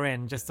cottage you're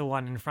in, just the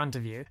one in front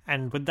of you.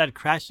 And with that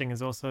crashing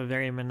is also a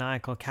very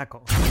maniacal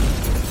cackle.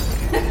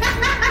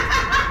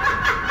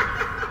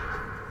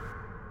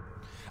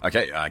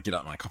 Okay, I get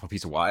out my copper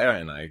piece of wire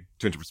and I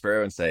turn to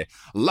Prospero and say,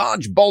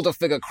 "Large boulder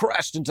figure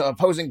crashed into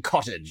opposing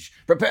cottage.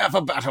 Prepare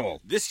for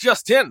battle." This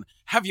just in.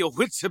 Have your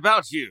wits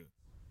about you.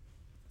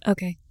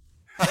 Okay.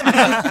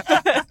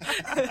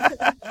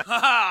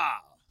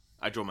 Ha!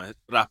 I draw my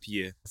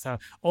rapier. So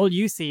all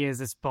you see is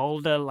this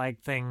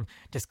boulder-like thing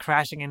just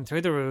crashing in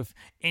through the roof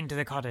into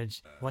the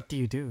cottage. What do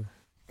you do?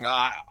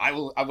 I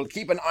will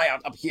keep an eye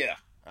out up here.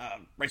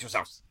 Brace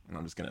yourselves. And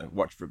I'm just going to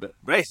watch for a bit.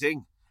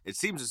 Bracing. It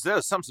seems as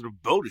though some sort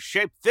of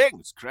boulder-shaped thing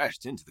has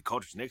crashed into the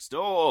cottage next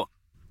door.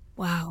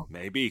 Wow.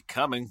 Maybe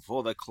coming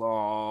for the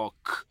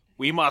clock.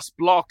 We must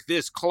block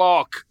this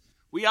clock.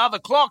 We are the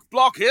clock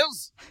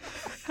blockers.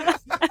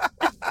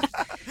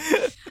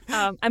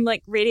 I'm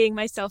like readying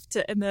myself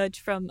to emerge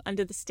from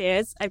under the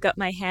stairs. I've got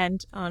my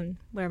hand on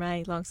where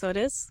my longsword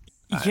is.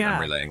 Yeah.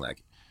 I'm relaying,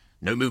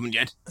 no movement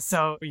yet.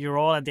 So you're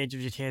all at the edge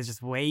of your chairs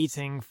just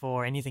waiting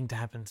for anything to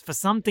happen, for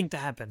something to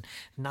happen.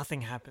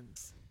 Nothing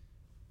happens.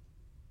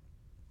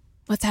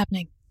 What's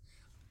happening?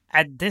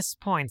 At this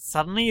point,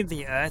 suddenly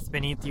the earth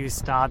beneath you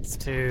starts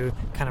to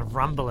kind of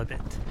rumble a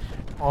bit,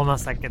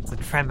 almost like it's a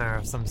tremor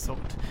of some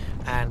sort.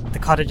 And the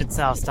cottage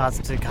itself starts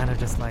to kind of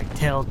just like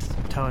tilt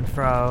to and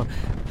fro.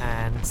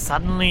 And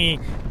suddenly,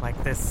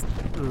 like this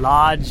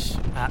large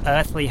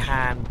earthly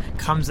hand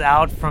comes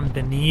out from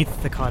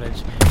beneath the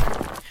cottage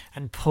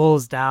and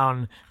pulls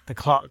down the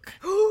clock.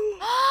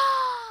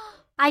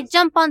 I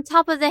jump on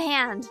top of the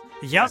hand.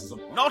 Yep.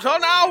 Not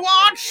on our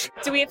watch!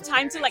 Do we have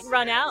time to like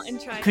run out and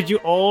try? Could you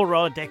all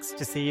roll dex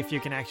to see if you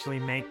can actually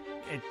make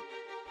it?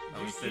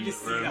 I'm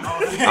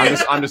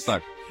just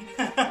like,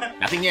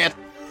 nothing yet.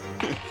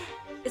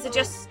 Is it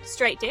just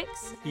straight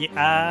dicks?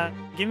 Yeah,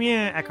 give me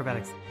an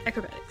acrobatics.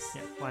 Acrobatics.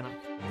 Yeah, why not?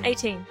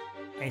 18.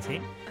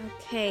 18.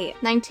 Okay,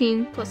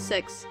 19 plus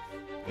 6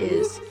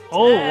 is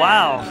Oh,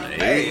 wow.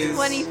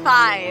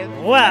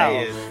 25.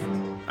 Wow.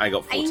 I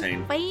got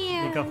 14.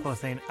 You got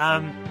 14.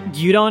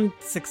 You don't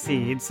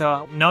succeed,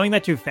 so knowing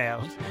that you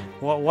failed,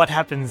 what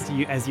happens to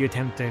you as you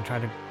attempt to try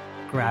to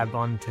grab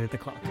onto the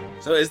clock?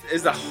 So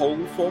is the hole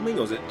forming,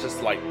 or is it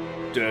just like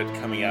dirt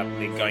coming out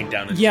and then going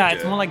down into Yeah, dirt?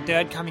 it's more like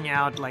dirt coming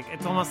out. Like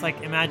it's almost like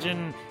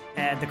imagine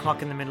the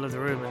clock in the middle of the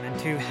room, and then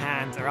two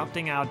hands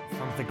erupting out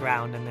from the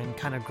ground, and then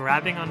kind of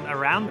grabbing on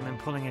around and then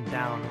pulling it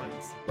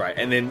downwards. Right,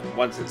 and then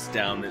once it's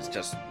down, it's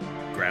just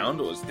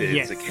ground, or is there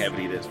Yes. a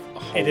cavity that's a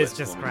hole? It is that's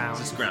just forming? ground.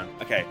 It's just ground.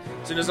 Okay.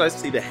 As soon as I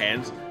see the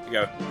hands, I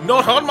go,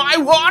 "Not on my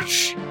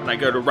watch!" And I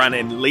go to run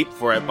and leap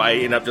for it, but I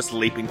end up just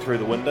leaping through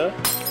the window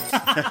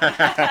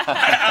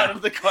out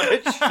of the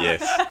cottage.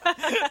 Yes.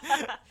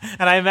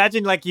 And I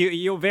imagine like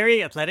you're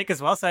very athletic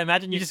as well, so I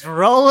imagine you just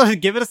roll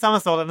and give it a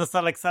somersault, and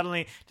then like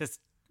suddenly just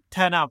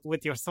turn up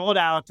with your sword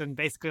out and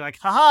basically like,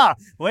 haha,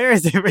 where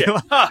is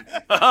everyone? Ha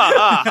ha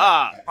ha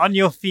ha! On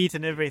your feet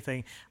and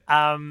everything.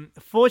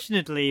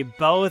 Fortunately,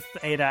 both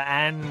Ada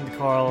and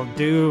Coral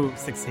do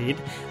succeed.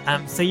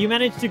 So you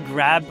manage to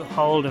grab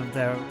hold of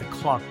the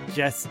clock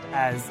just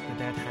as the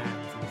dead hands.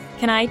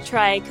 Can I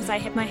try, because I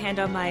have my hand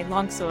on my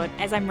longsword,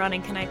 as I'm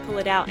running, can I pull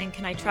it out and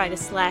can I try to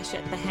slash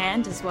at the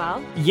hand as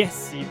well?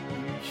 Yes,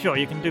 sure,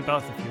 you can do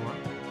both if you want.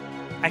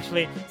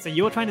 Actually, so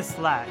you're trying to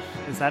slash.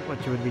 Is that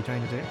what you would be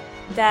trying to do?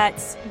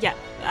 That's, yeah.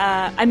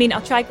 I mean,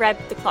 I'll try grab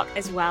the clock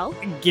as well.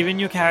 Given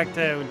your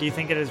character, do you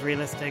think it is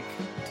realistic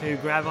to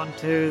grab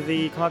onto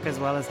the clock as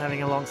well as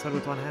having a longsword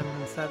with one hand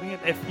and stabbing it?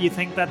 If you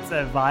think that's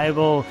a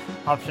viable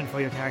option for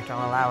your character,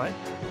 I'll allow it.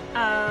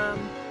 I'm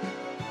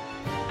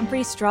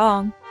pretty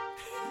strong.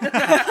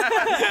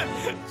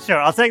 Sure,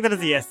 I'll take that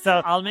as a yes.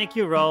 So I'll make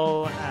you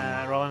roll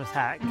an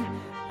attack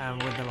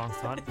with the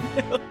longsword.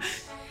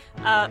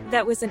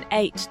 That was an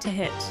 8 to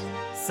hit.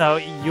 So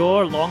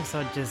your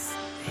longsword just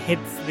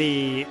hits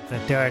the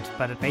dirt,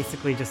 but it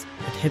basically just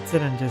hits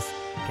it and just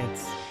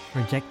gets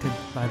rejected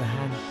by the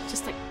hand.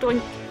 Just like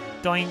doink.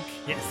 Doink,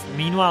 yes.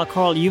 Meanwhile,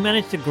 Coral, you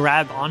manage to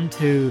grab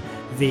onto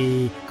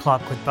the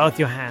clock with both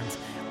your hands.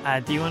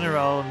 Do you want to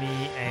roll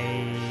me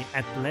a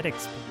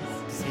athletics,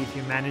 please, to see if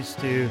you manage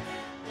to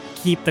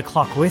keep the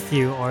clock with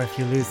you or if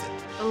you lose it?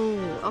 Oh,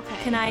 okay.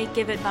 Can I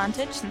give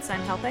advantage since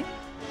I'm helping?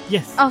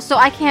 Yes. Oh, so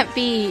I can't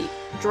be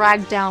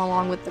dragged down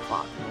along with the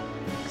clock.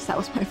 Because that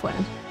was my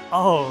plan.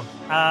 Oh,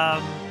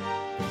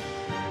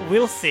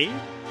 we'll see.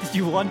 Did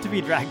you want to be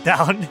dragged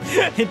down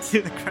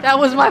into the ground? That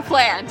was my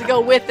plan, to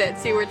go with it,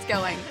 see where it's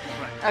going.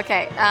 Right.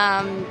 Okay,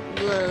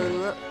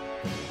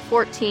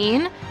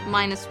 14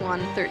 minus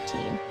 1,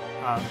 13.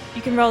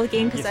 You can roll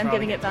again because Yes, I'm roll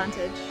giving again.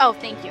 advantage. Oh,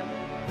 thank you.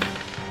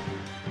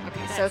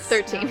 Okay, so That's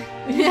 13.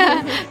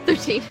 Yeah,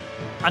 13.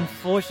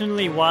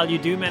 Unfortunately, while you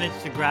do manage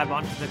to grab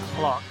onto the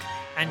clock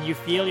and you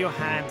feel your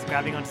hands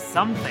grabbing onto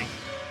something,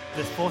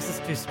 the force is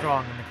too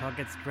strong and the clock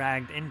gets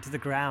dragged into the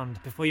ground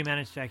before you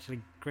manage to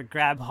actually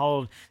grab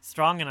hold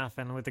strong enough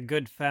and with a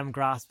good firm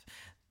grasp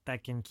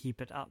that can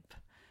keep it up.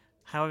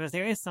 However,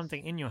 there is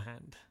something in your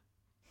hand.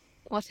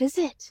 What is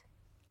it?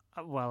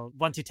 Well,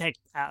 once you take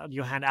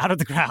your hand out of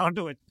the ground...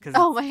 Cause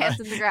Oh, my hand's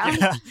in the ground.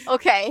 Yeah.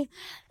 Okay.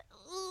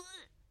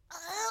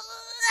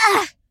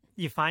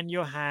 You find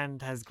your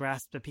hand has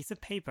grasped a piece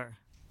of paper.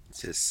 It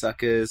says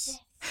suckers.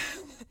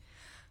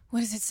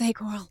 What does it say,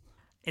 Coral?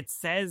 It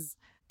says,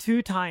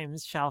 2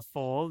 times shall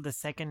fall the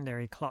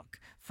secondary clock.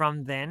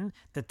 From then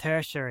the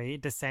tertiary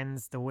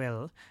descends the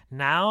will.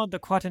 Now the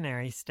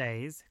quaternary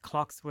stays.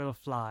 Clocks will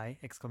fly! !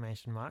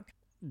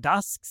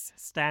 Dusks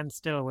stand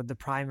still with the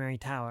primary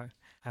tower.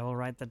 I will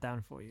write that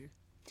down for you.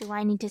 Do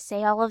I need to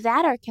say all of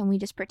that, or can we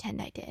just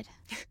pretend I did?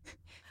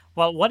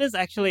 Well, what is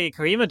actually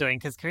Karima doing?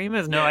 Because Karima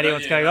has no idea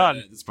what's going on.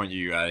 At this point,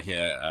 you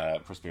hear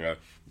Prospero,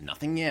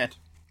 nothing yet.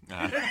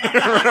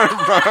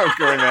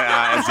 Karima,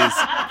 as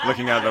he's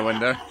looking out the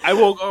window. I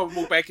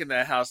walk back in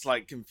the house,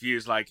 like,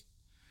 confused, like,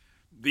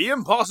 the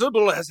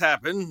impossible has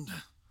happened.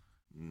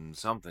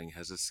 Something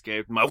has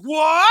escaped my...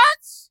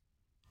 What?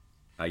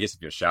 I guess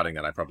if you're shouting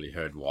that, I probably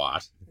heard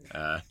what.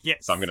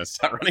 Yes. So I'm going to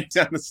start running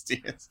down the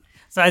stairs.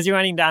 So as you're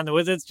running down, the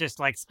wizard's just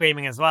like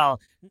screaming as well.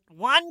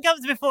 1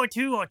 comes before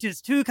 2, or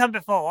just 2 come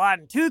before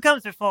 1. 2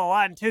 comes before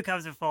 1. 2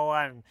 comes before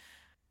 1.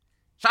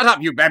 Shut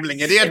up, you babbling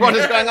idiot! What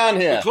is going on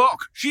The here?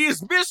 clock! She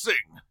is missing!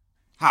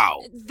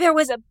 How? There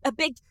was a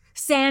big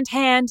sand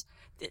hand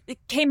that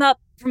came up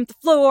from the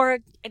floor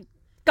and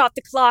got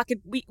the clock,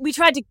 and we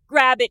tried to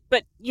grab it,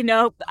 but,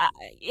 yeah. But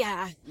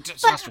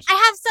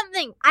I have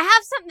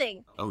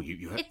something. Oh,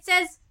 you have... It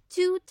says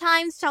 2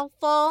 times shall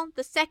fall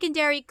the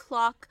secondary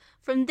clock.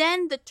 From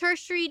then the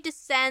tertiary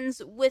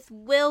descends with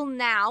will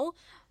now.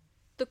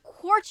 The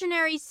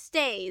quaternary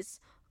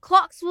stays.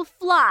 Clocks will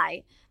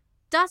fly.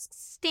 Dusk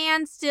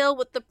stands still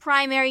with the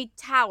primary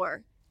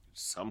tower.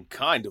 Some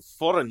kind of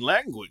foreign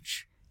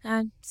language.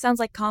 Sounds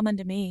like common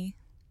to me.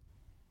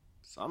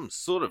 Some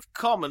sort of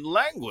common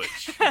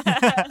language.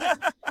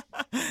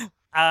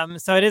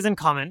 So it is in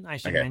common, I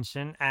should Okay.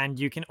 mention, and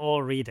you can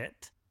all read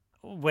it.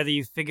 Whether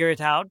you figure it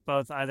out,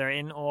 both either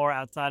in or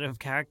outside of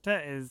character,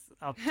 is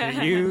up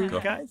to you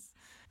Cool. guys.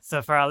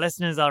 So for our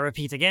listeners, I'll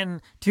repeat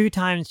again. 2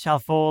 times shall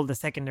fall the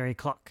secondary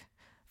clock.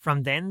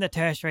 From then the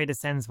tertiary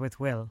descends with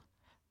will.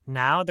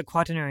 Now the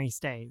quaternary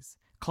stays.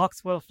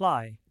 Clocks will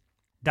fly.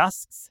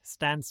 Dusks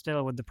stand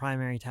still with the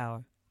primary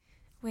tower.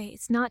 Wait,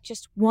 it's not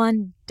just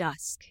one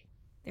dusk.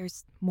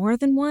 There's more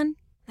than one?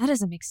 That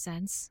doesn't make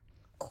sense.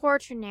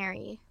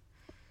 Quaternary.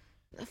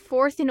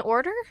 4th in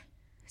order?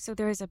 So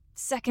there's a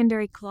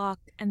secondary clock,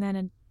 and then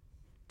a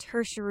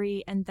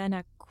tertiary, and then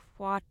a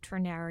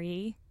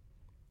quaternary,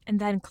 and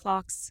then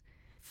clocks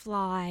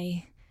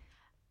fly.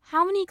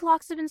 How many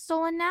clocks have been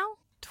stolen now?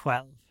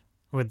 12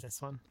 with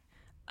this one.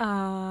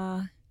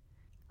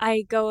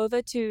 I go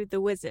over to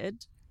the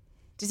wizard.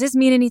 Does this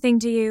mean anything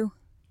to you?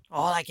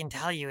 All I can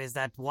tell you is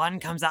that 1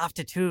 comes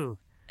after 2.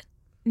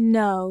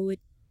 No, it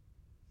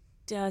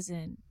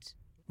doesn't.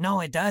 No,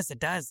 it does.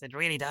 It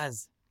really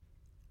does.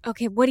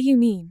 Okay, what do you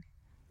mean?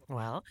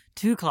 Well,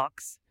 2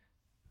 clocks.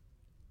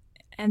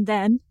 And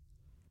then?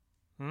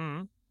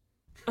 Hmm.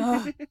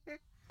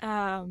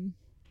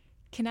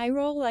 Can I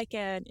roll like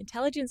an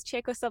intelligence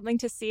check or something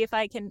to see if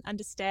I can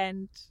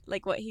understand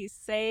like what he's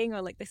saying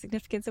or like the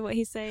significance of what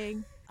he's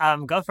saying?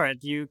 Go for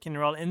it. You can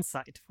roll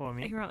insight for I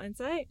me. can roll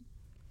insight.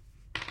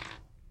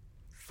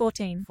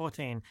 14.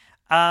 14.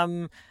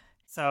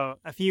 So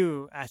a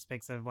few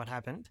aspects of what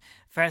happened.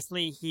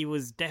 Firstly, he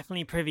was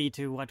definitely privy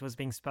to what was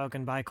being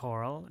spoken by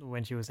Coral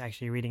when she was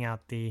actually reading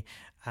out the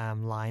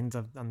lines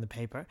on the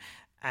paper.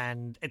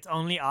 And it's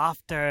only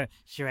after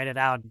she read it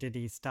out did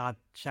he start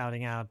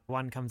shouting out,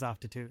 1 comes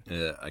after 2.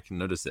 I can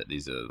notice that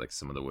these are, like,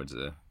 some of the words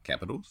are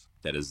capitals.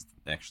 That is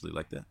actually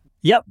like that.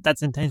 Yep,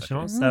 that's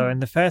intentional. Okay. So in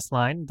the first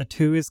line, the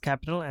 2 is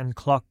capital and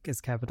clock is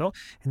capital.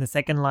 In the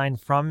second line,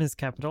 from is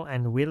capital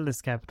and will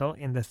is capital.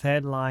 In the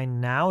third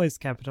line, now is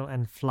capital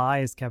and fly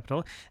is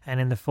capital. And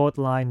in the fourth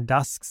line,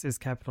 dusks is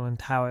capital and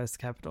tower is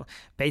capital.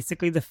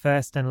 Basically, the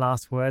first and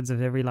last words of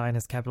every line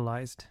is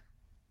capitalized.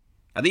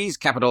 Are these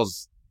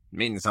capitals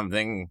mean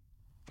something,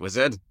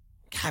 wizard?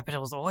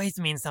 Capitals always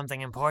mean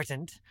something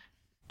important.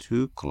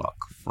 2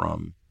 o'clock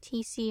from.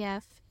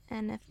 TCF, 2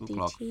 NFDT.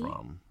 o'clock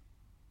from.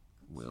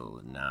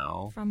 Will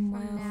now From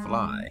From now.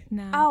 fly.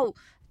 No. Oh,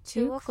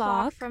 2 2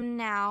 o'clock from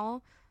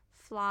now,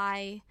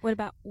 fly. What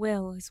about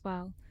will as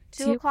well?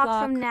 2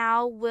 o'clock from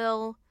now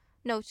will...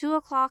 No, 2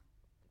 o'clock...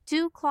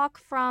 2 o'clock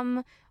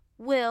from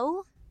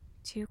will...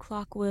 2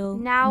 o'clock will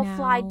Now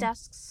fly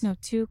dusks. No,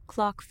 2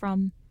 o'clock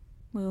from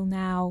will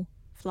now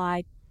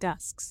fly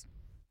dusks.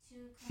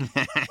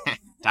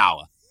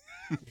 Tower.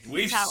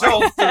 We've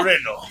solved the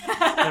riddle.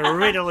 The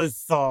riddle is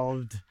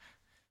solved.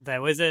 The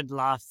wizard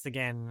laughs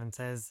again and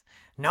says,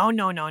 No,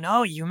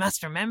 you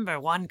must remember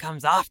 1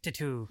 comes after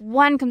 2.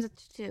 1 comes up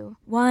to 2.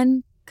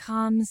 1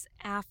 comes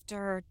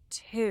after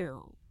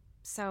 2.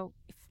 So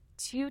if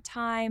 2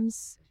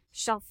 times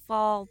shall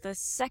fall the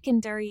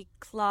secondary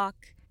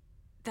clock,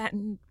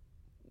 then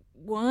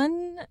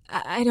 1?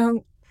 I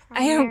don't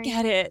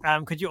get it.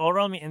 Could you all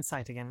roll me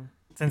insight again,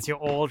 since you're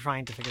all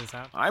trying to figure this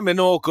out? I'm an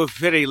orc of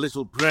very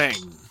little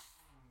brain.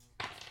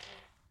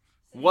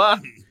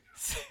 1.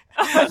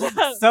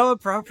 So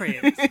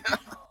appropriate.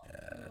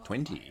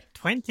 20.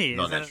 20.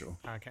 Not is it? natural.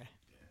 Okay.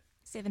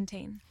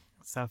 17.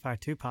 So far,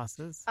 2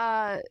 passes.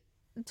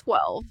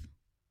 12.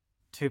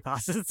 2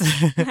 passes.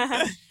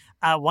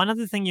 One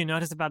other thing you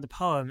notice about the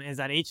poem is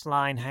that each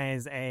line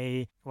has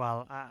a,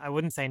 well, I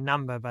wouldn't say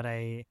number, but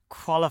a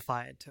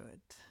qualifier to it.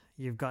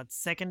 You've got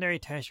secondary,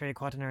 tertiary,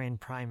 quaternary, and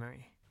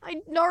primary. I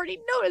already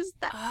noticed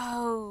that.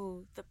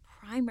 Oh, the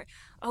primary.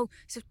 Oh,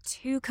 so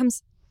 2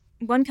 comes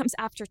one comes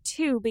after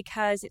 2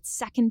 because it's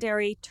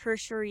secondary,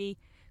 tertiary,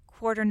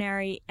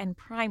 quaternary, and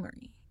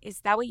primary.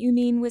 Is that what you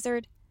mean,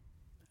 wizard?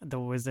 The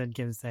wizard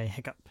gives a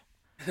hiccup.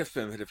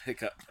 Affirmative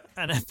hiccup.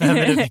 An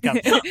affirmative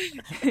hiccup.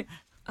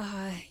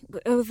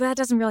 That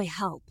doesn't really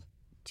help.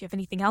 Do you have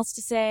anything else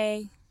to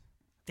say?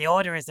 The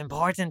order is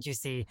important, you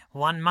see.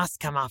 One must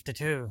come after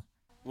 2.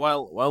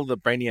 While the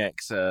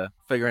brainiacs are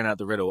figuring out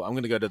the riddle, I'm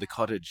going to go to the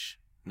cottage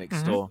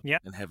next door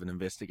yep. and have an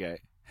investigate.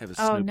 Have a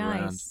Oh, snoop nice.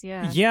 around.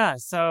 Yeah. Yeah,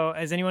 so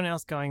is anyone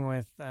else going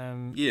with...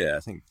 Yeah, I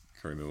think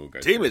Karima will go.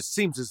 Team, it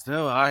seems as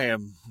though I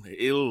am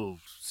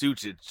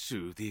ill-suited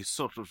to these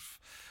sort of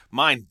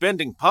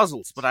mind-bending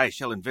puzzles, but I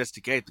shall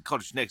investigate the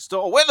cottage next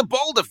door where the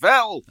boulder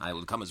fell. I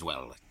will come as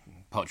well.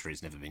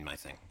 Poetry's never been my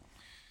thing.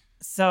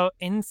 So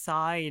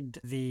inside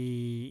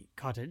the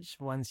cottage,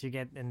 once you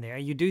get in there,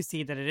 you do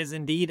see that it is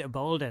indeed a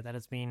boulder that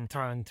has been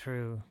thrown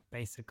through,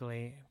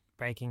 basically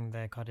breaking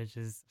the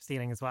cottage's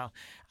ceiling as well.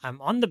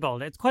 On the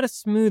boulder, it's quite a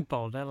smooth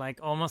boulder, like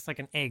almost like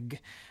an egg.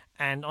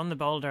 And on the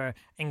boulder,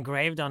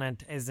 engraved on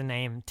it, is the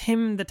name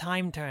Tim the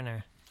Time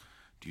Turner.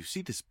 Do you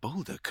see this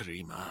boulder,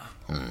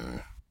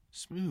 Karima?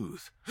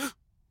 Smooth.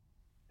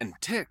 And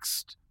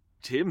text,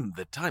 Tim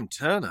the Time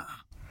Turner.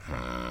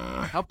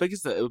 How big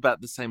is that? About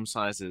the same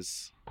size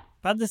as...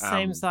 About the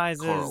same size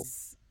coral.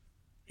 as...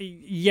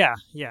 Yeah,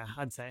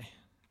 I'd say.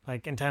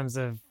 Like, in terms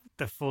of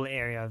the full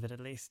area of it, at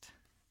least.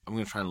 I'm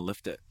going to try and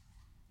lift it.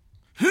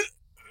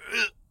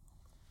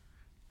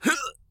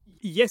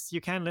 Yes, you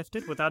can lift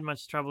it without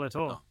much trouble at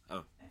all.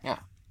 Oh. Yeah,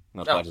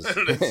 not Oh, quite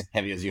as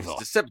heavy as you thought.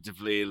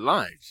 Deceptively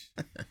large.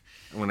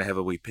 I'm going to have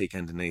a wee peek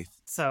underneath.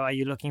 So are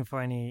you looking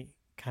for any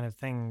kind of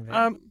thing?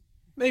 That...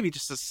 Maybe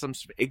just as some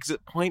sort of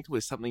exit point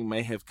where something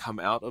may have come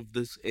out of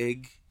this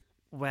egg.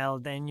 Well,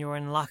 then you're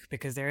in luck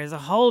because there is a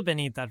hole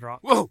beneath that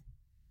rock. Whoa!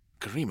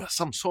 Karima,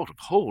 some sort of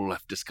hole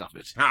I've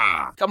discovered.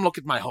 Ah, Come look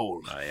at my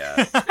hole.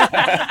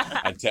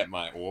 I tap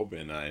my orb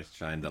and I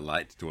shine the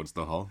light towards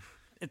the hole.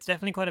 It's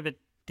definitely quite a bit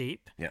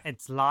deep. Yeah.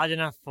 It's large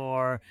enough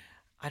for...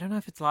 I don't know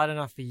if it's large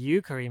enough for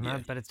you, Karima, Yeah.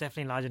 but it's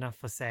definitely large enough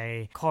for,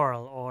 say,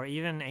 Coral or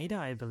even Ada,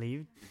 I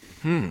believe.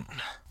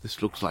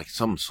 This looks like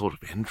some sort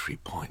of entry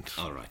point.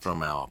 All right.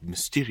 From our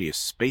mysterious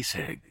space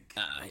egg.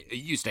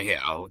 you stay here.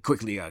 I'll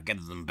quickly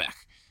gather them back.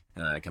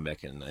 I come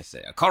back and I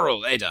say,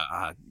 Coral,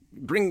 Ada,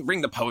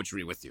 bring the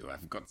poetry with you.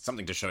 I've got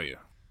something to show you.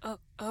 Oh,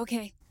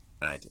 okay.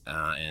 Right,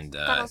 and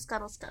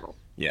Scuttle.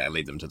 yeah, I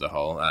lead them to the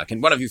hole.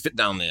 Can one of you fit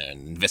down there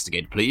and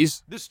investigate,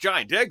 please? This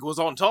giant egg was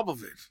on top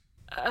of it.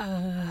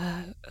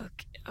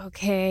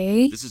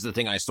 Okay. This is the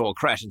thing I saw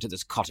crash into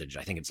this cottage.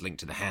 I think it's linked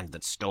to the hand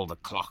that stole the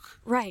clock.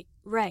 Right.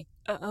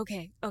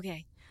 Okay.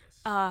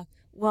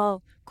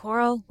 Well,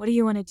 Coral, what do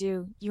you want to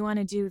do? You want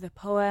to do the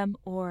poem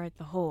or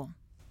the hole?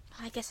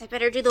 I guess I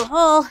better do the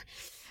hole.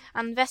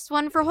 I'm the best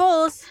one for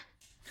holes.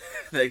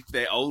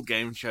 Their old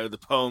game show, the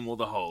poem or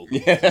the hole.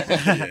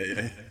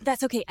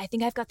 That's okay. I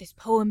think I've got this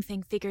poem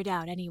thing figured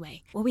out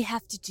anyway. What we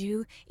have to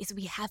do is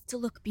we have to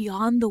look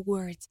beyond the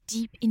words,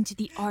 deep into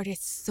the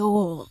artist's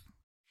soul.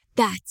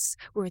 That's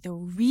where the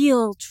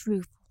real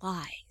truth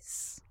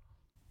lies.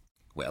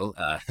 Well,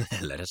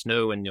 let us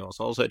know when your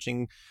soul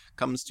searching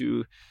comes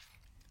to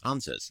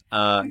answers.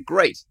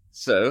 Great.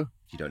 So,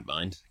 if you don't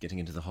mind getting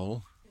into the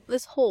hole.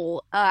 This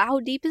hole, how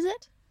deep is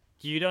it?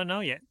 You don't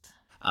know yet.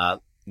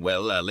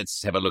 Well,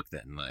 let's have a look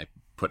then. I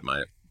put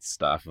my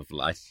staff of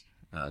light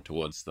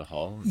towards the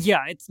hole.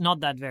 Yeah, it's not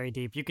that very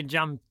deep. You could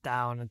jump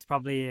down. It's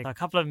probably a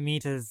couple of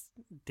meters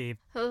deep.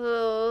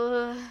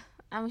 You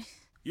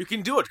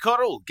can do it,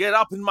 Coral. Get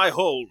up in my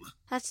hole.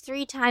 That's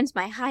 3 times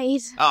my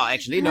height. Oh,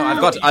 actually, no.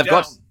 I've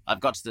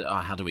got the.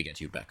 How do we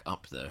get you back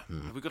up there?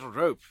 Have we got a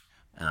rope?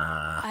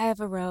 I have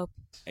a rope.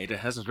 Ada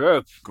has a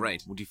rope.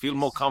 Great. Would you feel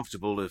more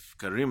comfortable if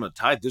Karima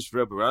tied this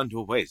rope around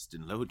your waist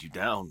and lowered you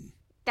down?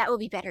 That would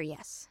be better,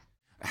 yes.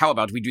 How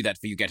about we do that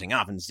for you getting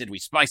up? Instead, we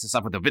spice this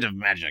up with a bit of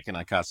magic. And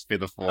I cast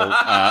Featherfall.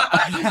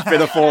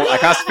 I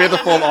cast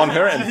Featherfall on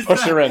her and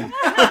push her in.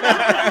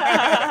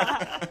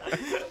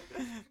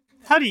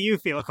 How do you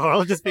feel,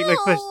 Coral? Just being like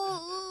pushed.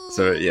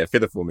 So yeah,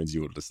 Featherfall means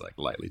you will just like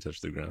lightly touch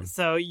the ground.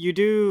 So you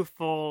do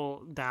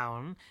fall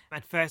down.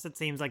 At first it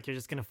seems like you're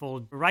just going to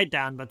fall right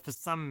down, but for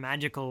some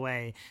magical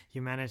way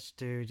you manage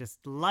to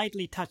just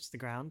lightly touch the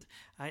ground.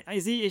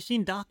 Is she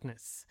in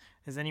darkness?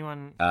 Is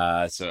anyone...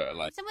 So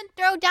like... Someone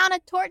throw down a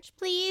torch,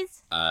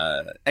 please.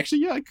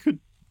 Actually, yeah,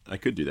 I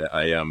could do that.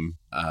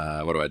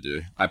 What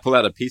do? I pull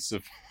out a piece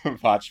of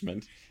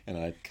parchment and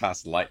I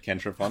cast light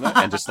cantrip on it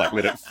and just like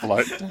let it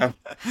float down.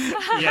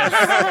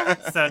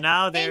 Yes. So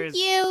now there Thank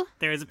you.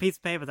 is a piece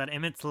of paper that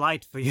emits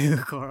light for you,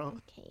 Coral.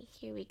 Okay,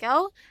 here we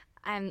go.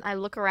 And I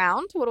look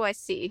around. What do I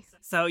see?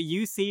 So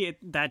you see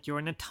that you're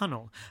in a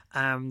tunnel.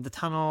 The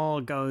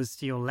tunnel goes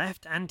to your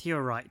left and to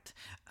your right.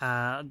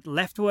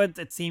 Leftwards,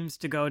 it seems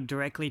to go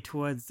directly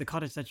towards the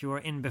cottage that you were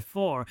in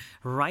before.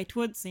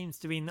 Rightwards seems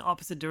to be in the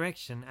opposite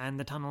direction, and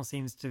the tunnel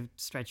seems to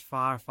stretch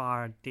far,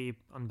 far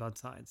deep on both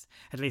sides.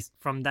 At least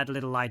from that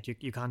little light,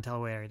 you can't tell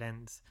where it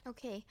ends.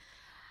 Okay.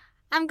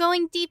 I'm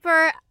going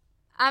deeper.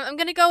 I'm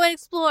going to go and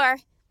explore.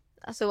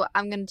 So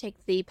I'm going to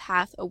take the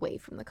path away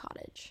from the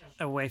cottage.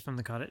 Away from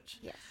the cottage?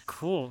 Yes.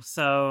 Cool.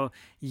 So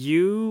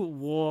you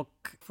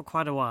walk for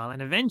quite a while,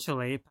 and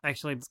eventually,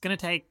 actually, it's going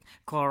to take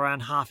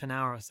around half an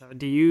hour or so.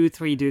 Do you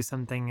three do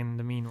something in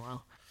the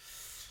meanwhile?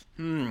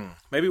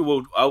 Maybe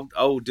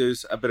I'll do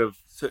a bit of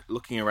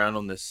looking around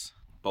on this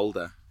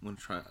boulder. I'm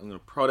gonna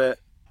prod it.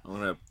 I'm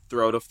gonna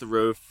throw it off the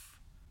roof.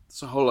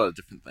 It's a whole lot of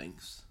different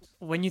things.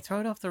 When you throw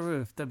it off the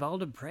roof, the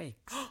boulder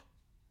breaks.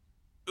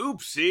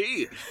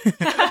 Oopsie!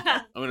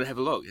 I'm gonna have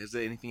a look. Is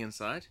there anything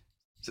inside?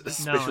 Is it a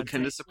special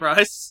Kinder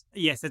surprise?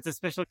 Yes, it's a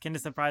special Kinder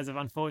surprise of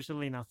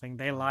unfortunately nothing.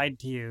 They lied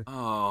to you.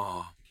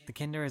 Oh, The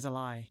Kinder is a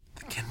lie.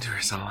 the Kinder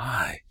is a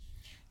lie.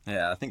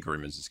 Yeah, I think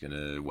Karima's just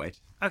gonna wait.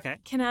 Okay.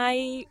 Can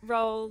I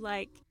roll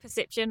like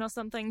perception or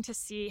something to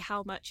see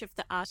how much of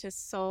the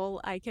artist's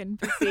soul I can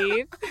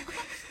perceive?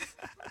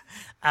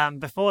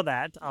 Before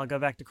that, I'll go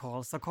back to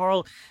Coral. So,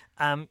 Coral,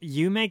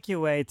 you make your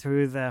way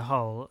through the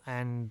hole,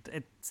 and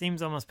it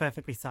seems almost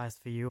perfectly sized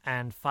for you.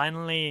 And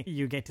finally,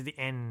 you get to the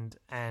end,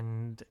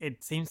 and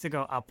it seems to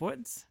go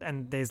upwards,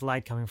 and there's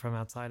light coming from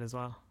outside as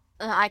well.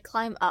 I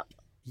climb up.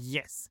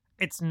 Yes.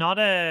 It's not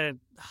a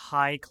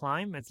high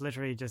climb. It's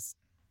literally just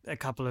a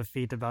couple of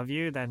feet above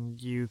you. Then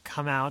you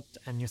come out,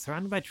 and you're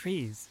surrounded by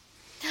trees.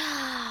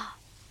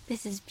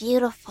 This is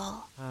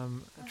beautiful.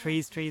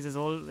 Trees is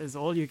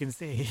all you can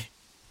see.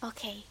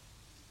 Okay.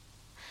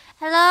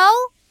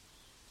 Hello?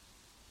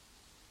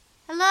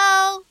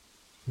 Hello?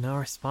 No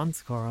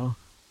response, Coral.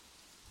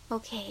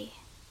 Okay.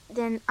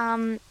 Then,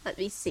 let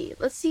me see.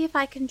 Let's see if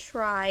I can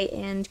try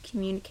and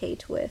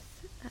communicate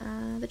with,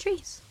 the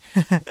trees.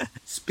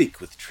 Speak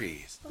with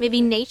trees.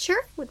 Maybe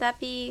nature? Would that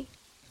be...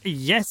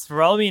 Yes,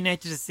 roll me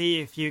nature to see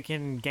if you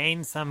can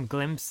gain some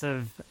glimpse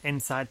of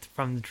insight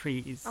from the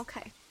trees.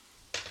 Okay.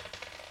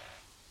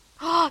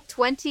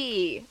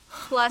 20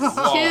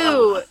 plus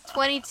 2.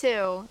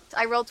 22.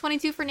 I rolled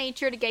 22 for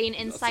nature to gain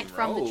insight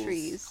from the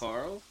trees.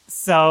 Carl?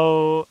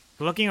 So,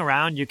 looking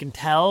around, you can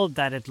tell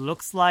that it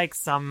looks like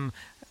some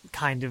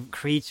kind of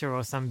creature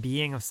or some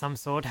being of some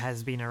sort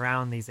has been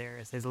around these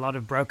areas. There's a lot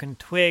of broken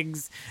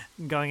twigs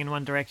going in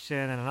one direction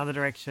and another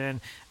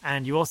direction,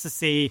 and you also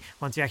see,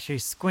 once you actually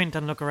squint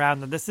and look around,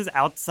 that this is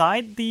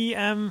outside the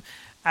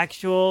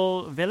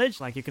actual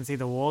village. Like, you can see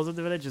the walls of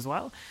the village as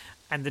well,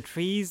 and the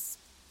trees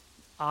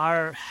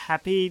are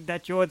happy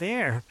that you're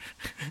there.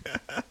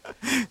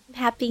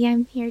 Happy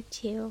I'm here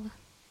too.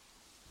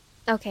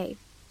 Okay.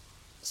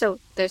 So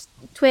there's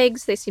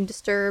twigs, they seem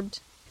disturbed.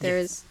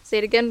 There's say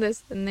it again,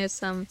 there's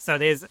some So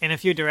there's, in a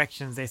few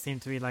directions, there seem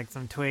to be like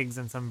some twigs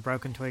and some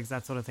broken twigs,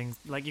 that sort of thing.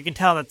 Like, you can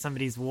tell that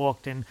somebody's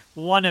walked in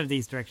one of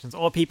these directions,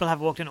 or people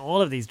have walked in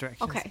all of these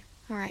directions. Okay.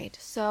 Alright.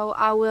 So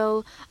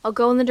I'll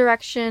go in the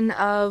direction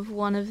of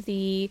one of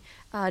the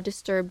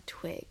disturbed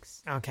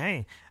twigs.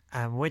 Okay.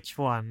 Which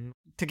one?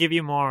 To give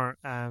you more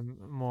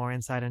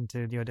insight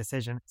into your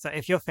decision. So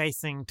if you're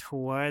facing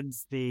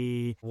towards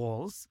the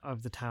walls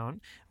of the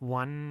town,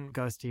 one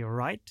goes to your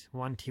right,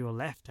 one to your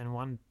left, and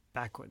one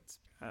backwards.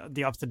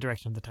 The opposite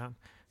direction of the town.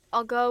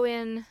 I'll go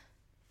in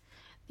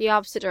the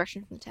opposite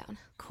direction from the town.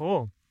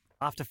 Cool.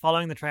 After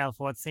following the trail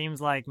for what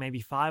seems like maybe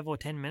 5 or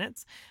 10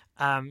 minutes,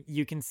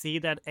 you can see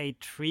that a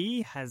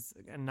tree has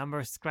a number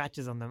of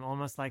scratches on them,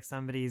 almost like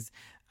somebody's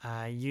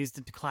used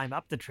it to climb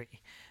up the tree.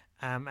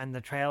 And the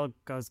trail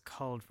goes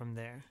cold from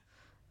there.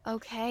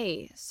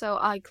 Okay, so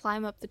I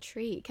climb up the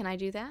tree. Can I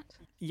do that?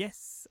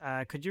 Yes.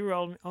 Could you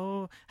roll?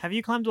 Oh, have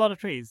you climbed a lot of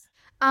trees?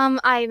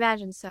 I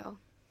imagine so.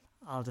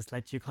 I'll just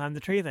let you climb the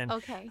tree then.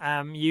 Okay.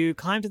 You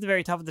climb to the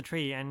very top of the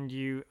tree, and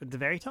the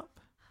very top?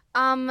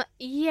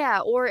 Yeah,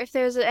 or if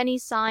there's any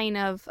sign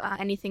of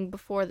anything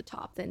before the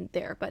top, then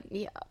there. But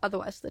yeah,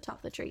 otherwise the top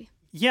of the tree.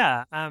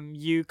 Yeah,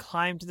 you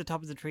climb to the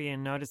top of the tree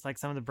and notice like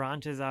some of the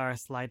branches are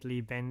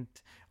slightly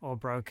bent or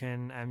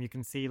broken. You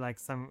can see like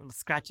some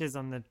scratches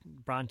on the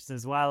branches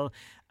as well,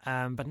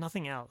 but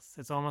nothing else.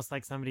 It's almost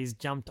like somebody's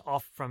jumped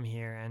off from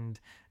here and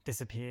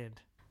disappeared.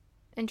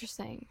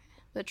 Interesting.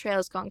 The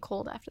trail's gone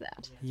cold after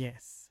that.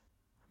 Yes.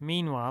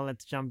 Meanwhile,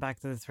 let's jump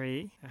back to the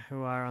three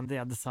who are on the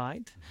other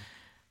side.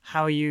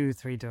 How are you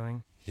three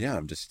doing? Yeah,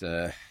 I'm just,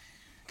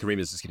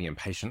 Karima's just getting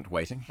impatient,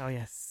 waiting. Oh,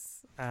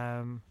 yes.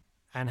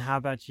 And how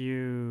about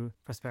you,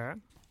 Prospero?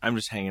 I'm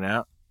just hanging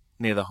out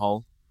near the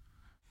hole.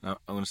 No,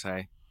 I'm going to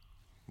say,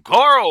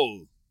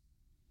 Carl!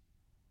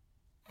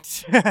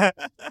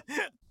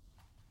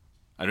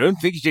 I don't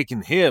think she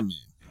can hear me.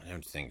 I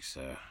don't think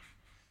so.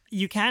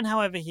 You can,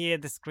 however, hear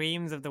the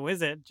screams of the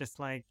wizard, just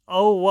like,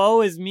 oh,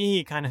 woe is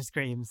me kind of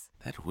screams.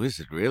 That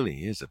wizard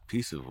really is a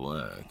piece of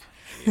work.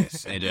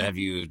 Yes. Ada, have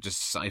you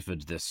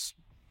deciphered this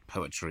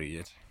poetry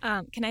yet?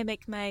 Can I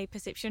make my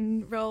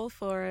perception roll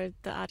for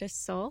the artist's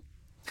soul?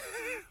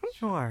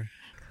 Sure.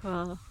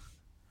 Cool.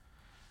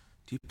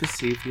 Do you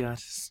perceive the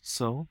artist's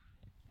soul?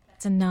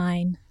 That's a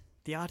 9.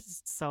 The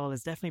artist's soul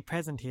is definitely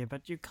present here,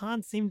 but you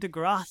can't seem to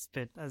grasp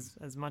it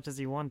as much as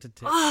you wanted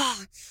to.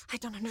 Ah, I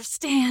don't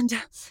understand.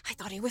 I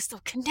thought he was so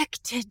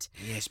connected.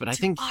 Yes, but I to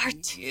think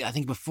art. I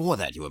think before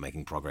that you were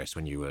making progress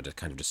when you were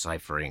kind of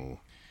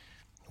deciphering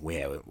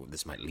where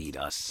this might lead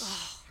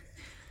us.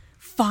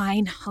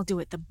 Fine, I'll do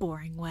it the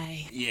boring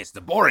way. Yes,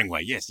 the boring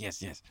way. Yes.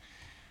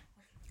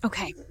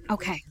 Okay.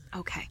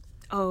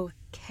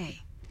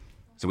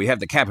 So we have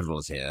the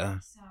capitals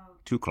here.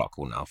 2 o'clock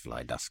will now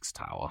fly Dusk's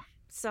tower.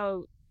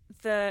 So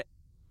the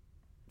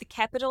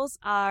capitals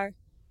are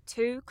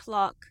 2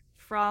 o'clock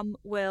from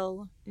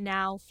will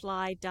now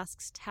fly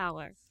Dusk's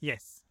tower.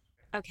 Yes.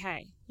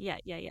 Okay. Yeah.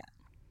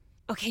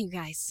 Okay, you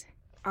guys.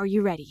 Are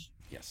you ready?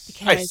 Yes.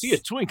 Because, I see a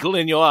twinkle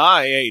in your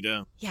eye,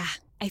 Ada. Yeah,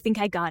 I think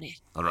I got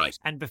it. All right.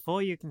 And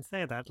before you can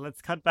say that,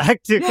 let's cut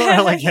back to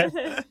Coral again.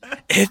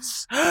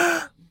 It's...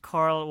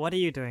 Coral, what are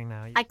you doing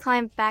now? I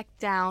climb back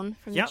down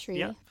from Yep, the tree.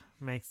 yep.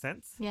 Makes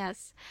sense.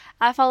 Yes.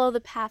 I follow the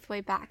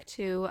pathway back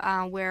to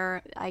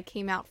where I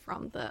came out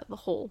from, the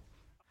hole.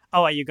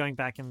 Oh, are you going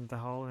back in the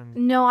hole? And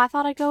No, I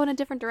thought I'd go in a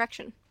different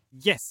direction.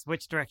 yes,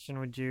 which direction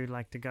would you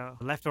like to go?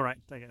 Left or right,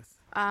 I guess.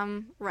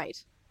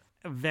 Right.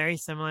 Very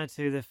similar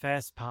to the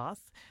first path,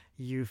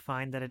 you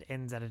find that it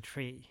ends at a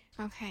tree.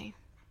 Okay.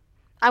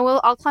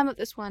 I'll climb up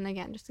this one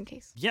again, just in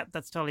case. Yep,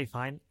 that's totally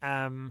fine.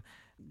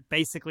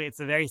 Basically, it's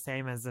the very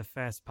same as the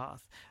first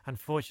path.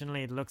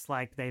 Unfortunately, it looks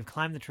like they've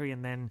climbed the tree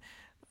and then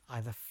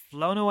either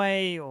flown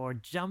away or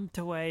jumped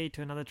away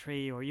to another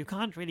tree, or you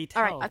can't really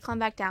tell. All right, I'll climb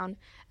back down,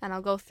 and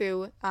I'll go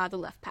through the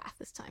left path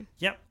this time.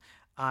 Yep.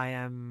 I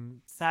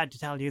am sad to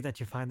tell you that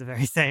you find the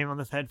very same on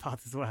the third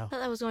path as well. I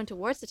thought I was going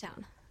towards the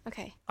town.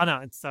 Okay. Oh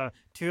no, it's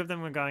 2 of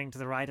them were going to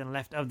the right and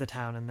left of the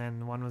town, and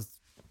then one was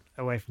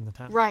away from the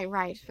town.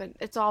 Right, but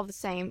it's all the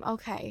same.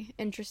 Okay,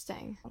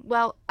 interesting.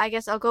 Well, I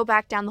guess I'll go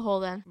back down the hole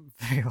then.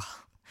 Very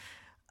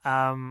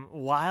well.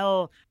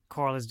 While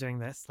Coral is doing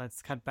this,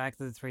 let's cut back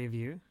to the 3 of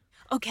you.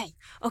 Okay.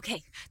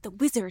 The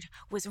wizard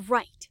was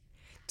right.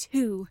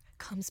 2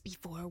 comes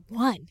before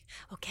 1.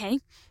 Okay?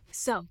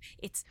 So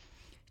it's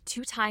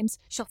 2 times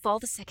shall fall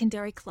the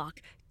secondary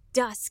clock.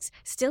 Dusks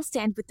still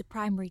stand with the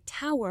primary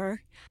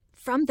tower.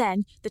 From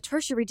then, the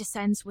tertiary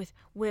descends with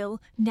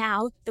will.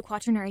 Now, the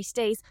quaternary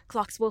stays.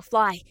 Clocks will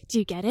fly. Do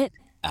you get it?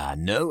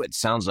 No, it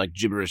sounds like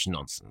gibberish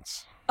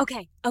nonsense.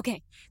 Okay.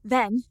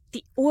 Then,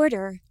 the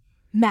order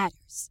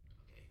matters.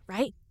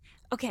 Right?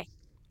 Okay.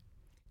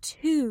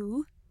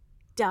 2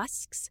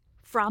 dusks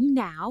from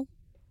now.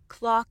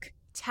 Clock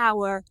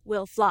tower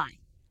will fly.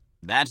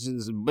 That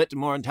is a bit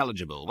more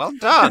intelligible. Well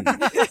done.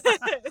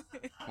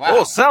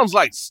 Oh, sounds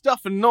like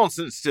stuff and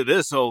nonsense to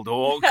this old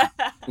orc.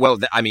 Well,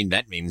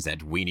 that means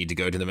that we need to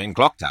go to the main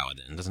clock tower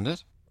then, doesn't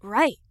it?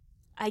 Right.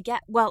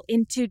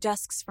 In 2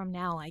 dusks from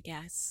now, I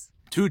guess.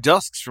 2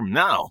 dusks from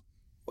now?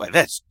 Why,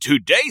 that's 2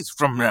 days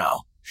from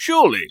now.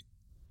 Surely.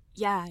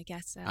 Yeah, I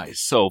guess so. I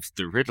solved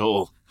the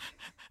riddle.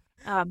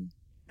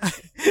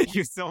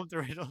 You solved the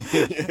riddle.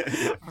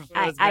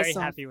 I was very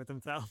solved happy with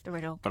himself. The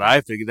riddle. But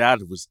I figured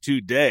out it was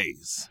 2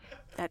 days.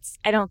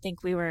 I don't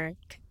think we were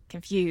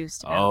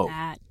confused about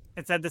that.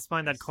 It's at this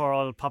point that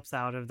Coral pops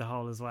out of the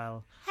hole as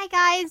well. Hi,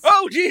 guys.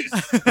 Oh, jeez!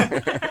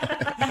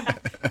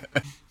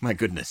 My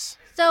goodness.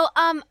 So,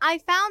 I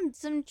found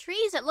some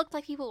trees that looked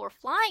like people were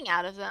flying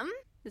out of them.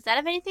 Does that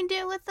have anything to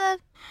do with the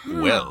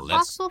Well,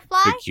 that's clocks will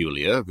fly?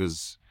 peculiar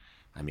because,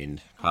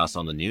 pass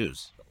on the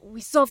news.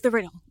 We solved the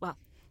riddle. Well,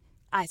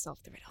 I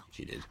solved the riddle.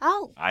 She did.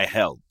 Oh. I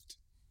helped.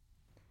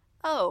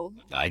 Oh.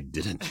 I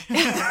didn't.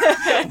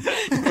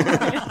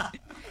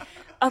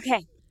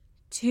 Okay.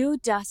 2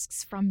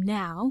 dusks from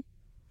now,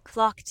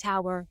 clock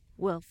tower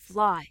will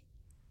fly.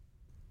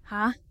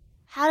 Huh?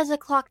 How does a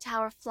clock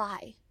tower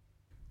fly?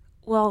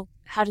 Well,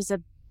 how does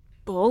a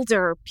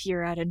boulder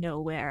appear out of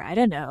nowhere? I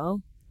don't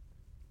know.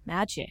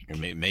 Magic.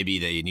 Maybe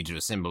they need to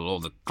assemble all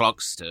the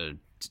clocks to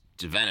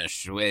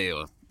vanish away,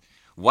 or...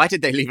 Why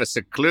did they leave us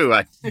a clue?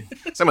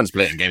 Someone's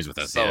playing games with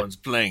us Someone's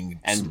playing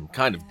some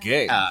kind of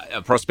game.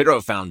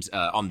 Prospero found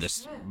on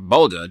this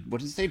boulder,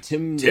 what did it say,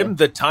 Tim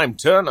the Time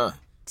Turner.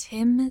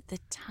 Tim the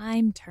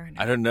Time Turner.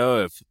 I don't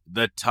know if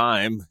the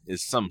Time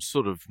is some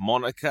sort of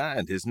moniker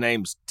and his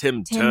name's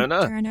Tim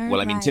Turner.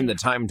 Well, right. Tim the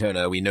Time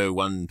Turner, we know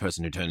one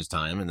person who turns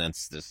time, and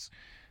that's this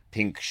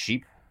pink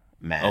sheep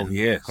man. Oh,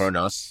 yes.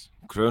 Kronos.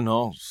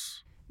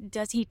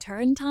 Does he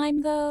turn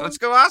time, though? Let's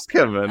go ask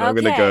him, and I'm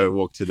going to Okay. go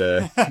walk to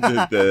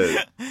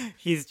the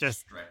He's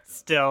just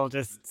still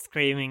just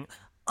screaming,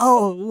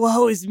 "Oh,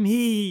 woe is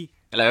me!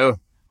 Hello.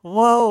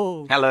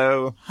 Whoa!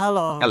 Hello.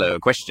 Hello! Hello.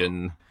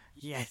 Question.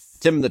 Yes.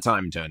 Tim the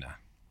Time Turner.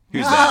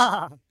 Who's that?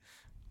 Ah!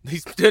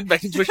 He's turned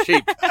back into a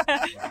sheep.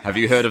 Have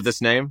you heard of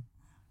this name?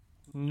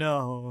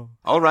 No.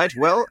 All right.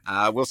 Well,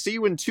 we'll see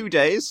you in 2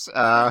 days.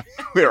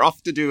 We're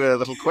off to do a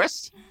little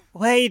quest.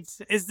 Wait,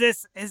 is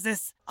this...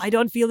 I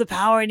don't feel the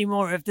power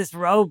anymore of this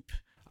rope.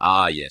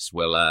 Ah, yes.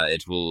 Well,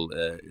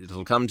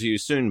 it'll come to you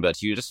soon,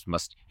 but you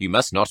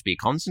must not be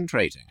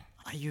concentrating.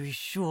 Are you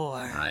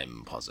sure?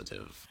 I'm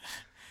positive.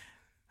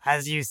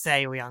 As you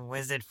say, young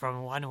wizard,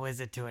 from one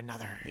wizard to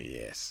another.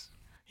 Yes.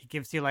 He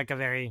gives you like a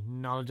very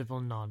knowledgeable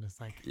nod. It's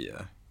like,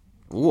 Yeah.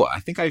 Ooh, I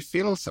think I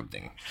feel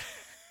something.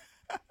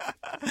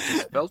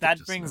 that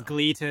brings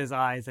glee to his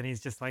eyes, and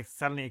he's just like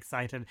suddenly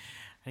excited.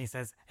 And he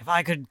says, "If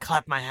I could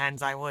clap my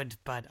hands, I would,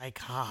 but I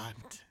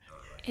can't."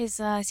 Is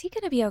he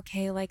gonna be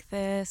okay like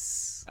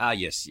this?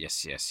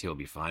 Yes. He'll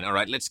be fine. All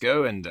right, let's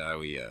go, and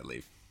we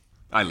leave.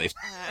 I leave.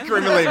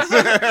 Karima leaves.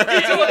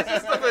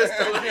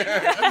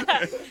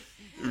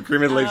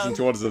 Karima leaves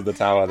towards the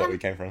tower that we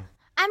came from.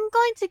 I'm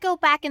going to go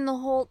back in the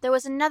hole. There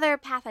was another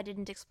path I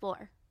didn't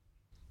explore.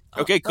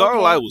 Okay,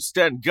 Carl, I will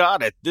stand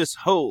guard at this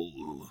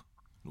hole.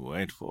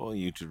 Wait for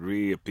you to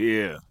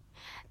reappear.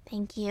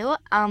 Thank you.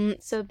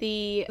 So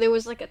there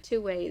was like a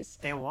two ways.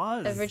 There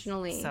was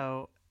originally.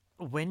 So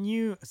when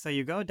you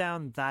go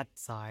down that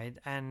side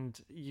and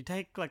you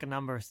take like a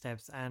number of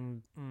steps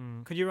and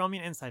could you roll me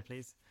an insight,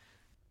 please?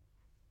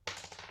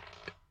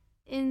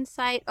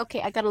 Insight.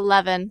 Okay, I got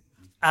 11.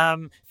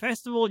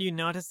 First of all, you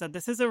notice that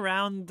this is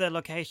around the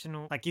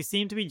location, like you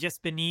seem to be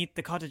just beneath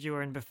the cottage you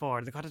were in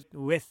before, the cottage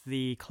with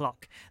the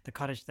clock, the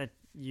cottage that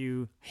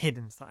you hid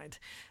inside.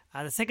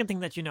 The second thing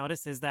that you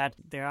notice is that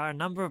there are a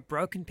number of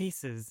broken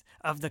pieces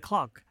of the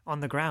clock on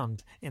the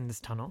ground in this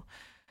tunnel.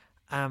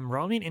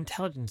 Roll me an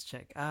intelligence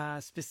check.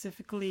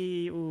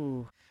 Specifically,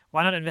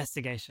 why not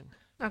investigation?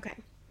 Okay.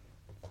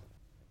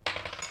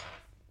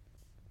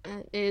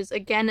 It is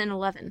again an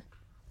 11.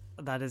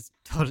 That is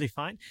totally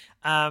fine.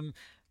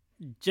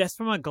 Just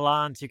from a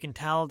glance, you can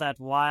tell that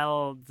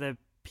while the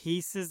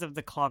pieces of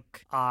the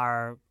clock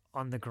are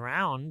on the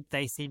ground,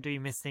 they seem to be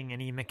missing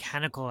any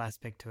mechanical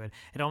aspect to it.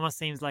 It almost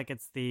seems like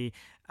it's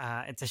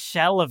a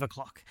shell of a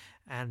clock,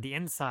 and the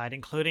inside,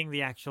 including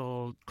the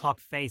actual clock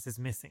face, is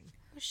missing.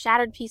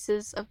 Shattered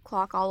pieces of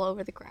clock all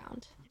over the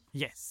ground.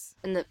 Yes.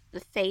 And the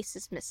face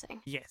is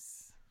missing.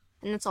 Yes.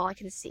 And that's all I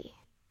can see.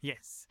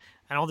 Yes.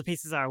 And all the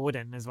pieces are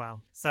wooden as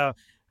well. So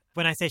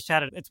when I say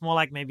shattered, it's more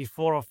like maybe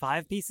 4 or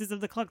 5 pieces of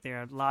the clock. They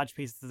are large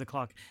pieces of the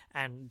clock.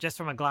 And just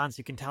from a glance,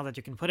 you can tell that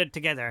you can put it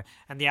together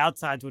and the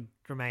outsides would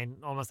remain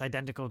almost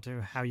identical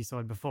to how you saw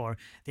it before.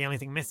 The only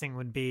thing missing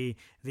would be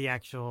the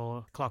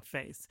actual clock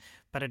face.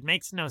 But it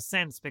makes no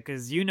sense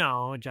because you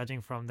know,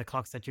 judging from the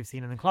clocks that you've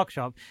seen in the clock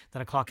shop,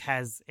 that a clock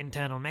has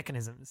internal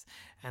mechanisms.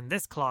 And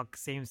this clock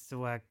seems to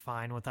work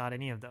fine without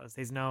any of those.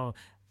 There's no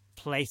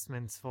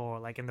placements for,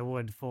 like in the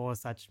wood, for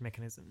such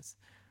mechanisms.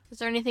 Is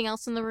there anything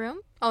else in the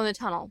room? Oh, in the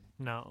tunnel.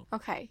 No.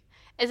 Okay.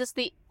 Is this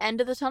the end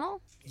of the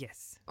tunnel?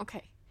 Yes.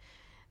 Okay.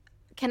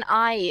 Can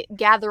I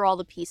gather all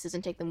the pieces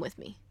and take them with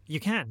me? You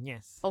can,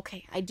 yes.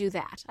 Okay, I do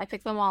that. I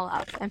pick them all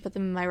up and put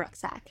them in my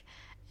rucksack,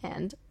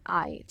 and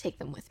I take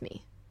them with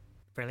me.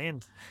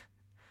 Brilliant.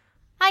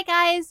 Hi,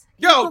 guys.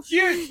 Yo,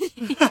 you!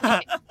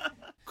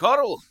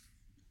 Carl,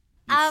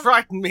 you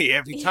frighten me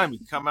every time you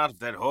come out of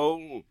that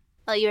hole.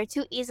 Oh, you are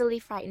too easily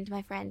frightened,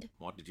 my friend.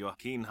 What did your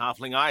keen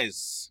halfling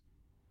eyes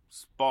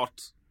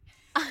spot?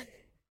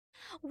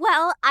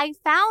 Well, I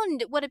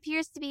found what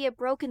appears to be a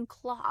broken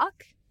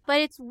clock, but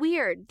it's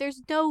weird.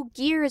 There's no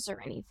gears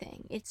or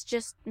anything. It's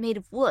just made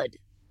of wood.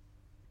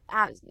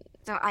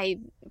 So I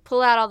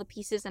pull out all the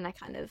pieces and I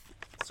kind of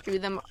strew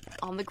them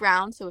on the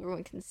ground so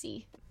everyone can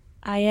see.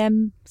 I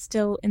am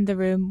still in the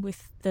room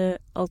with the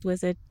old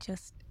wizard,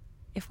 just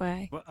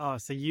FYI. Well,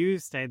 so you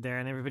stayed there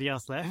and everybody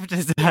else left?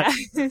 Is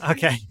that...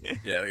 Okay.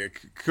 Yeah,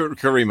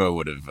 Karima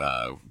would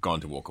have gone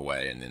to walk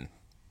away and then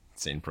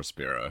seen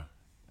Prospero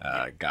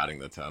guarding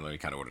the tunnel. He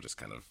kind of would have just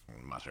kind of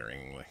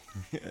muttering. Like,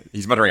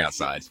 he's muttering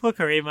outside. Poor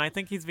Karima. I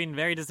think he's been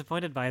very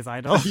disappointed by his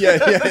idol.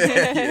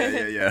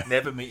 Yeah.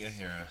 Never meet your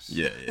heroes.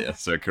 Yeah.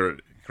 So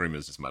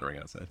Karima's just muttering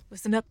outside.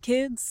 Listen up,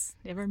 kids.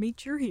 Never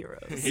meet your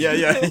heroes.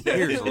 Yeah.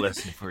 Here's a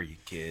lesson for you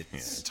kids.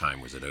 Yeah, time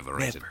was an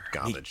overrated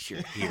garbage.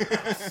 Meet your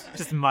heroes.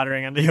 Just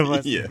muttering under your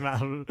voice.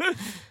 Yeah.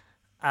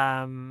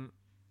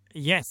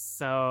 Yes,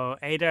 so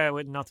Ada,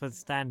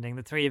 notwithstanding,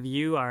 the three of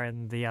you are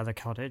in the other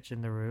cottage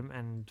in the room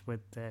and with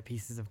the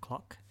pieces of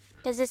clock.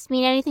 Does this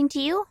mean anything to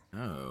you?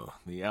 Oh,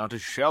 the outer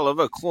shell of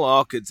a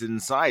clock, its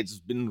insides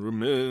have been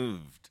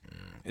removed.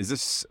 Is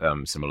this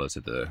similar to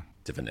the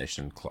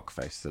divination clock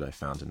face that I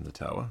found in the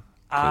tower?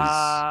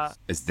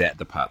 Is that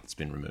the part that's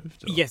been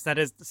removed? Or? Yes, that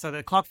is. So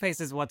the clock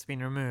face is what's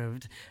been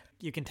removed.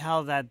 You can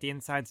tell that the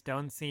insides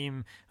don't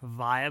seem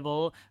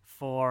viable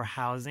for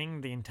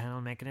housing the internal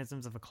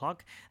mechanisms of a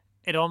clock.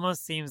 It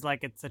almost seems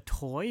like it's a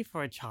toy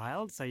for a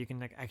child, so you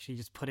can actually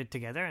just put it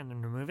together and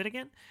then remove it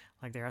again.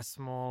 Like there are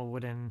small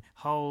wooden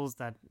holes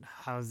that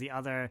house the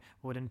other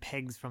wooden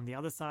pegs from the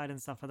other side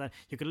and stuff like that.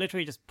 You could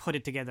literally just put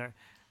it together.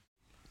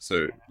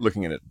 So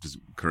looking at it, does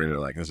Karina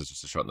like this is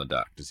just a shot in the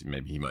dark?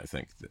 Maybe he might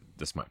think that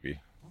this might be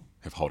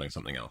holding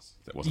something else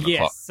that wasn't a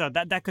clock? Yes, so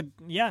that could,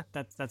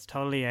 that's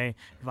totally a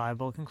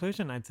viable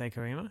conclusion, I'd say,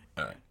 Karima.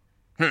 All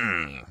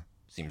right.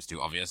 Seems too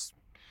obvious.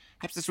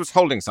 Perhaps this was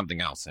holding something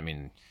else. I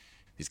mean,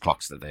 these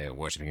clocks that they're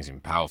worshipping seem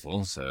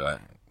powerful, so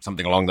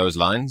something along those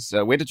lines.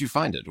 Where did you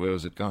find it? Where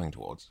was it going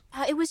towards?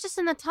 It was just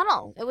in the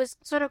tunnel. It was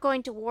sort of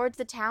going towards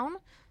the town,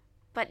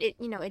 but it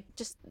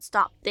just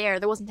stopped there.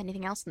 There wasn't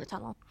anything else in the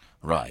tunnel.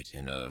 Right,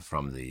 and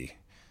from the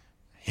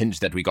hint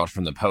that we got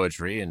from the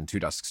poetry in Two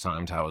Dusk's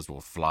Time Towers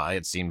Will Fly,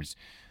 it seemed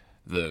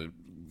the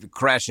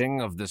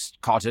crashing of this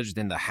cottage,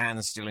 then the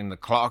hands stealing the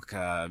clock,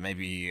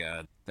 maybe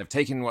they've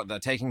taken what they're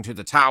taking to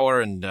the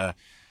tower, and...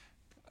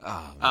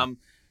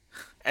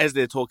 as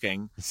they're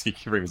talking, See,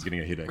 Karima's getting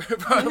a headache.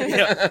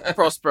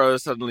 Prospero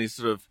suddenly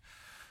sort of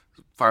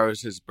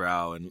furrows his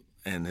brow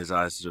and his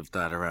eyes sort of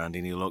dart around,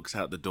 and he looks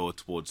out the door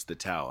towards the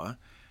tower.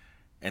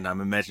 And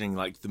I'm imagining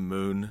like the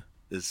moon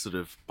is sort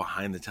of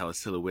behind the tower,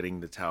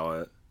 silhouetting the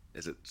tower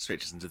as it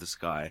stretches into the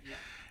sky. Yeah.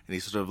 And he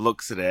sort of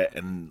looks at it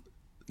and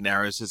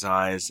narrows his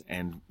eyes,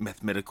 and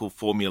mathematical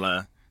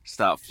formula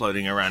start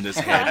floating around his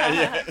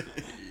head.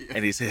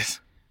 And he says,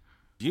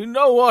 "You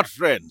know what,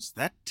 friends?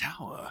 That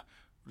tower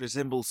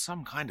resembles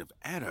some kind of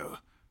arrow.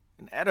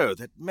 An arrow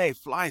that may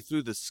fly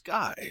through the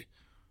sky.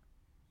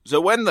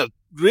 So when the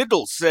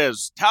riddle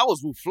says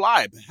towers will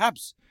fly,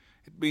 perhaps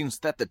it means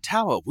that the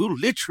tower will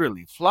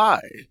literally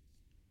fly."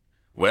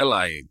 Well,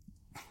 I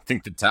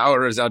think the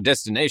tower is our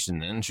destination,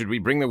 then. Should we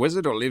bring the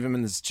wizard or leave him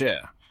in this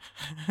chair?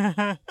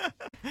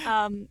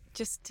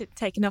 Just to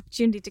take an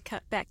opportunity to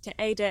cut back to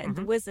Ada and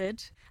the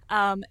wizard.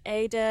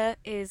 Ada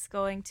is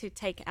going to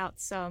take out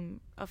some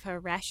of her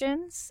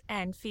rations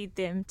and feed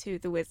them to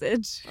the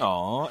wizard.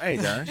 Oh,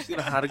 Ada, she's got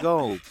a heart of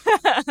gold.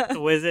 The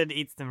wizard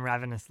eats them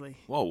ravenously.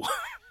 Whoa.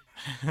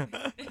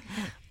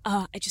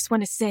 I just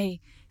want to say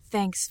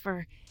thanks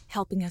for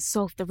helping us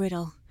solve the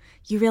riddle.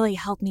 You really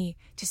helped me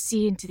to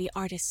see into the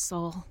artist's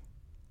soul.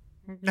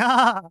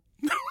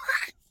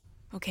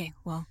 Okay,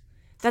 well,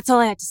 that's all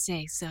I had to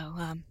say, so,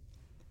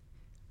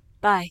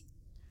 bye.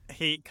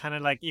 He kind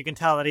of like, you can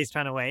tell that he's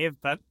trying to wave,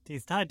 but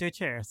he's tied to a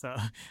chair, so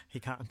he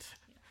can't.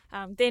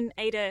 Then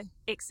Ada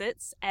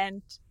exits,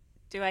 and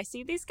do I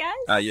see these guys?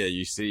 Yeah,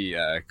 you see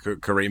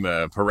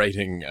Karima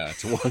parading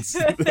towards...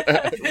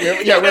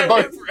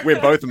 we're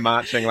both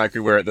marching like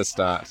we were at the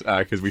start,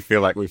 because we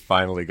feel like we've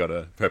finally got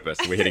a purpose.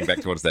 We're heading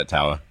back towards that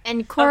tower.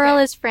 And Coral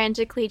is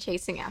frantically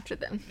chasing after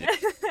them.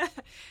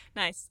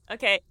 Nice.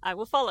 Okay, I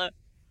will follow.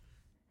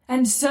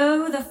 And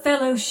so the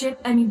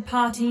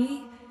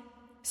party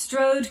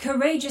strode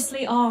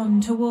courageously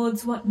on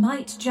towards what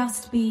might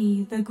just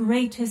be the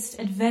greatest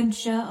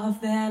adventure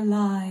of their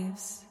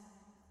lives.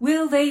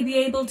 Will they be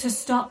able to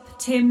stop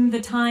Tim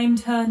the Time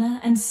Turner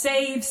and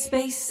save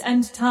space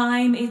and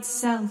time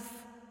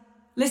itself?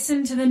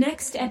 Listen to the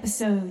next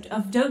episode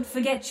of Don't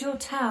Forget Your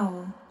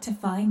Towel to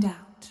find out.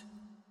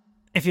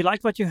 If you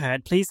liked what you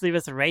heard, please leave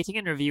us a rating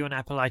and review on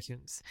Apple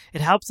iTunes.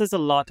 It helps us a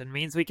lot and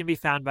means we can be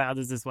found by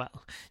others as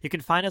well. You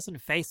can find us on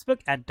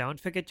Facebook at Don't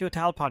Forget Your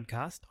Towel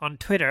Podcast, on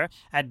Twitter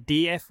at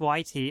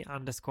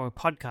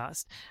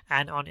DFYT_podcast,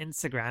 and on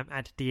Instagram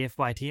at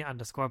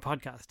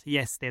DFYT_podcast.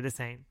 Yes, they're the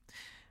same.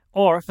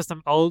 Or for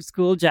some old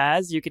school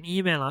jazz, you can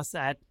email us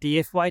at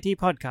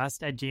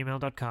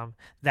dfytpodcast@gmail.com.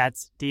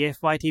 That's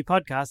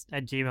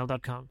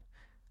dfytpodcast@gmail.com.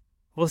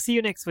 We'll see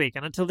you next week,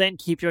 and until then,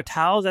 keep your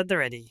towels at the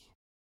ready.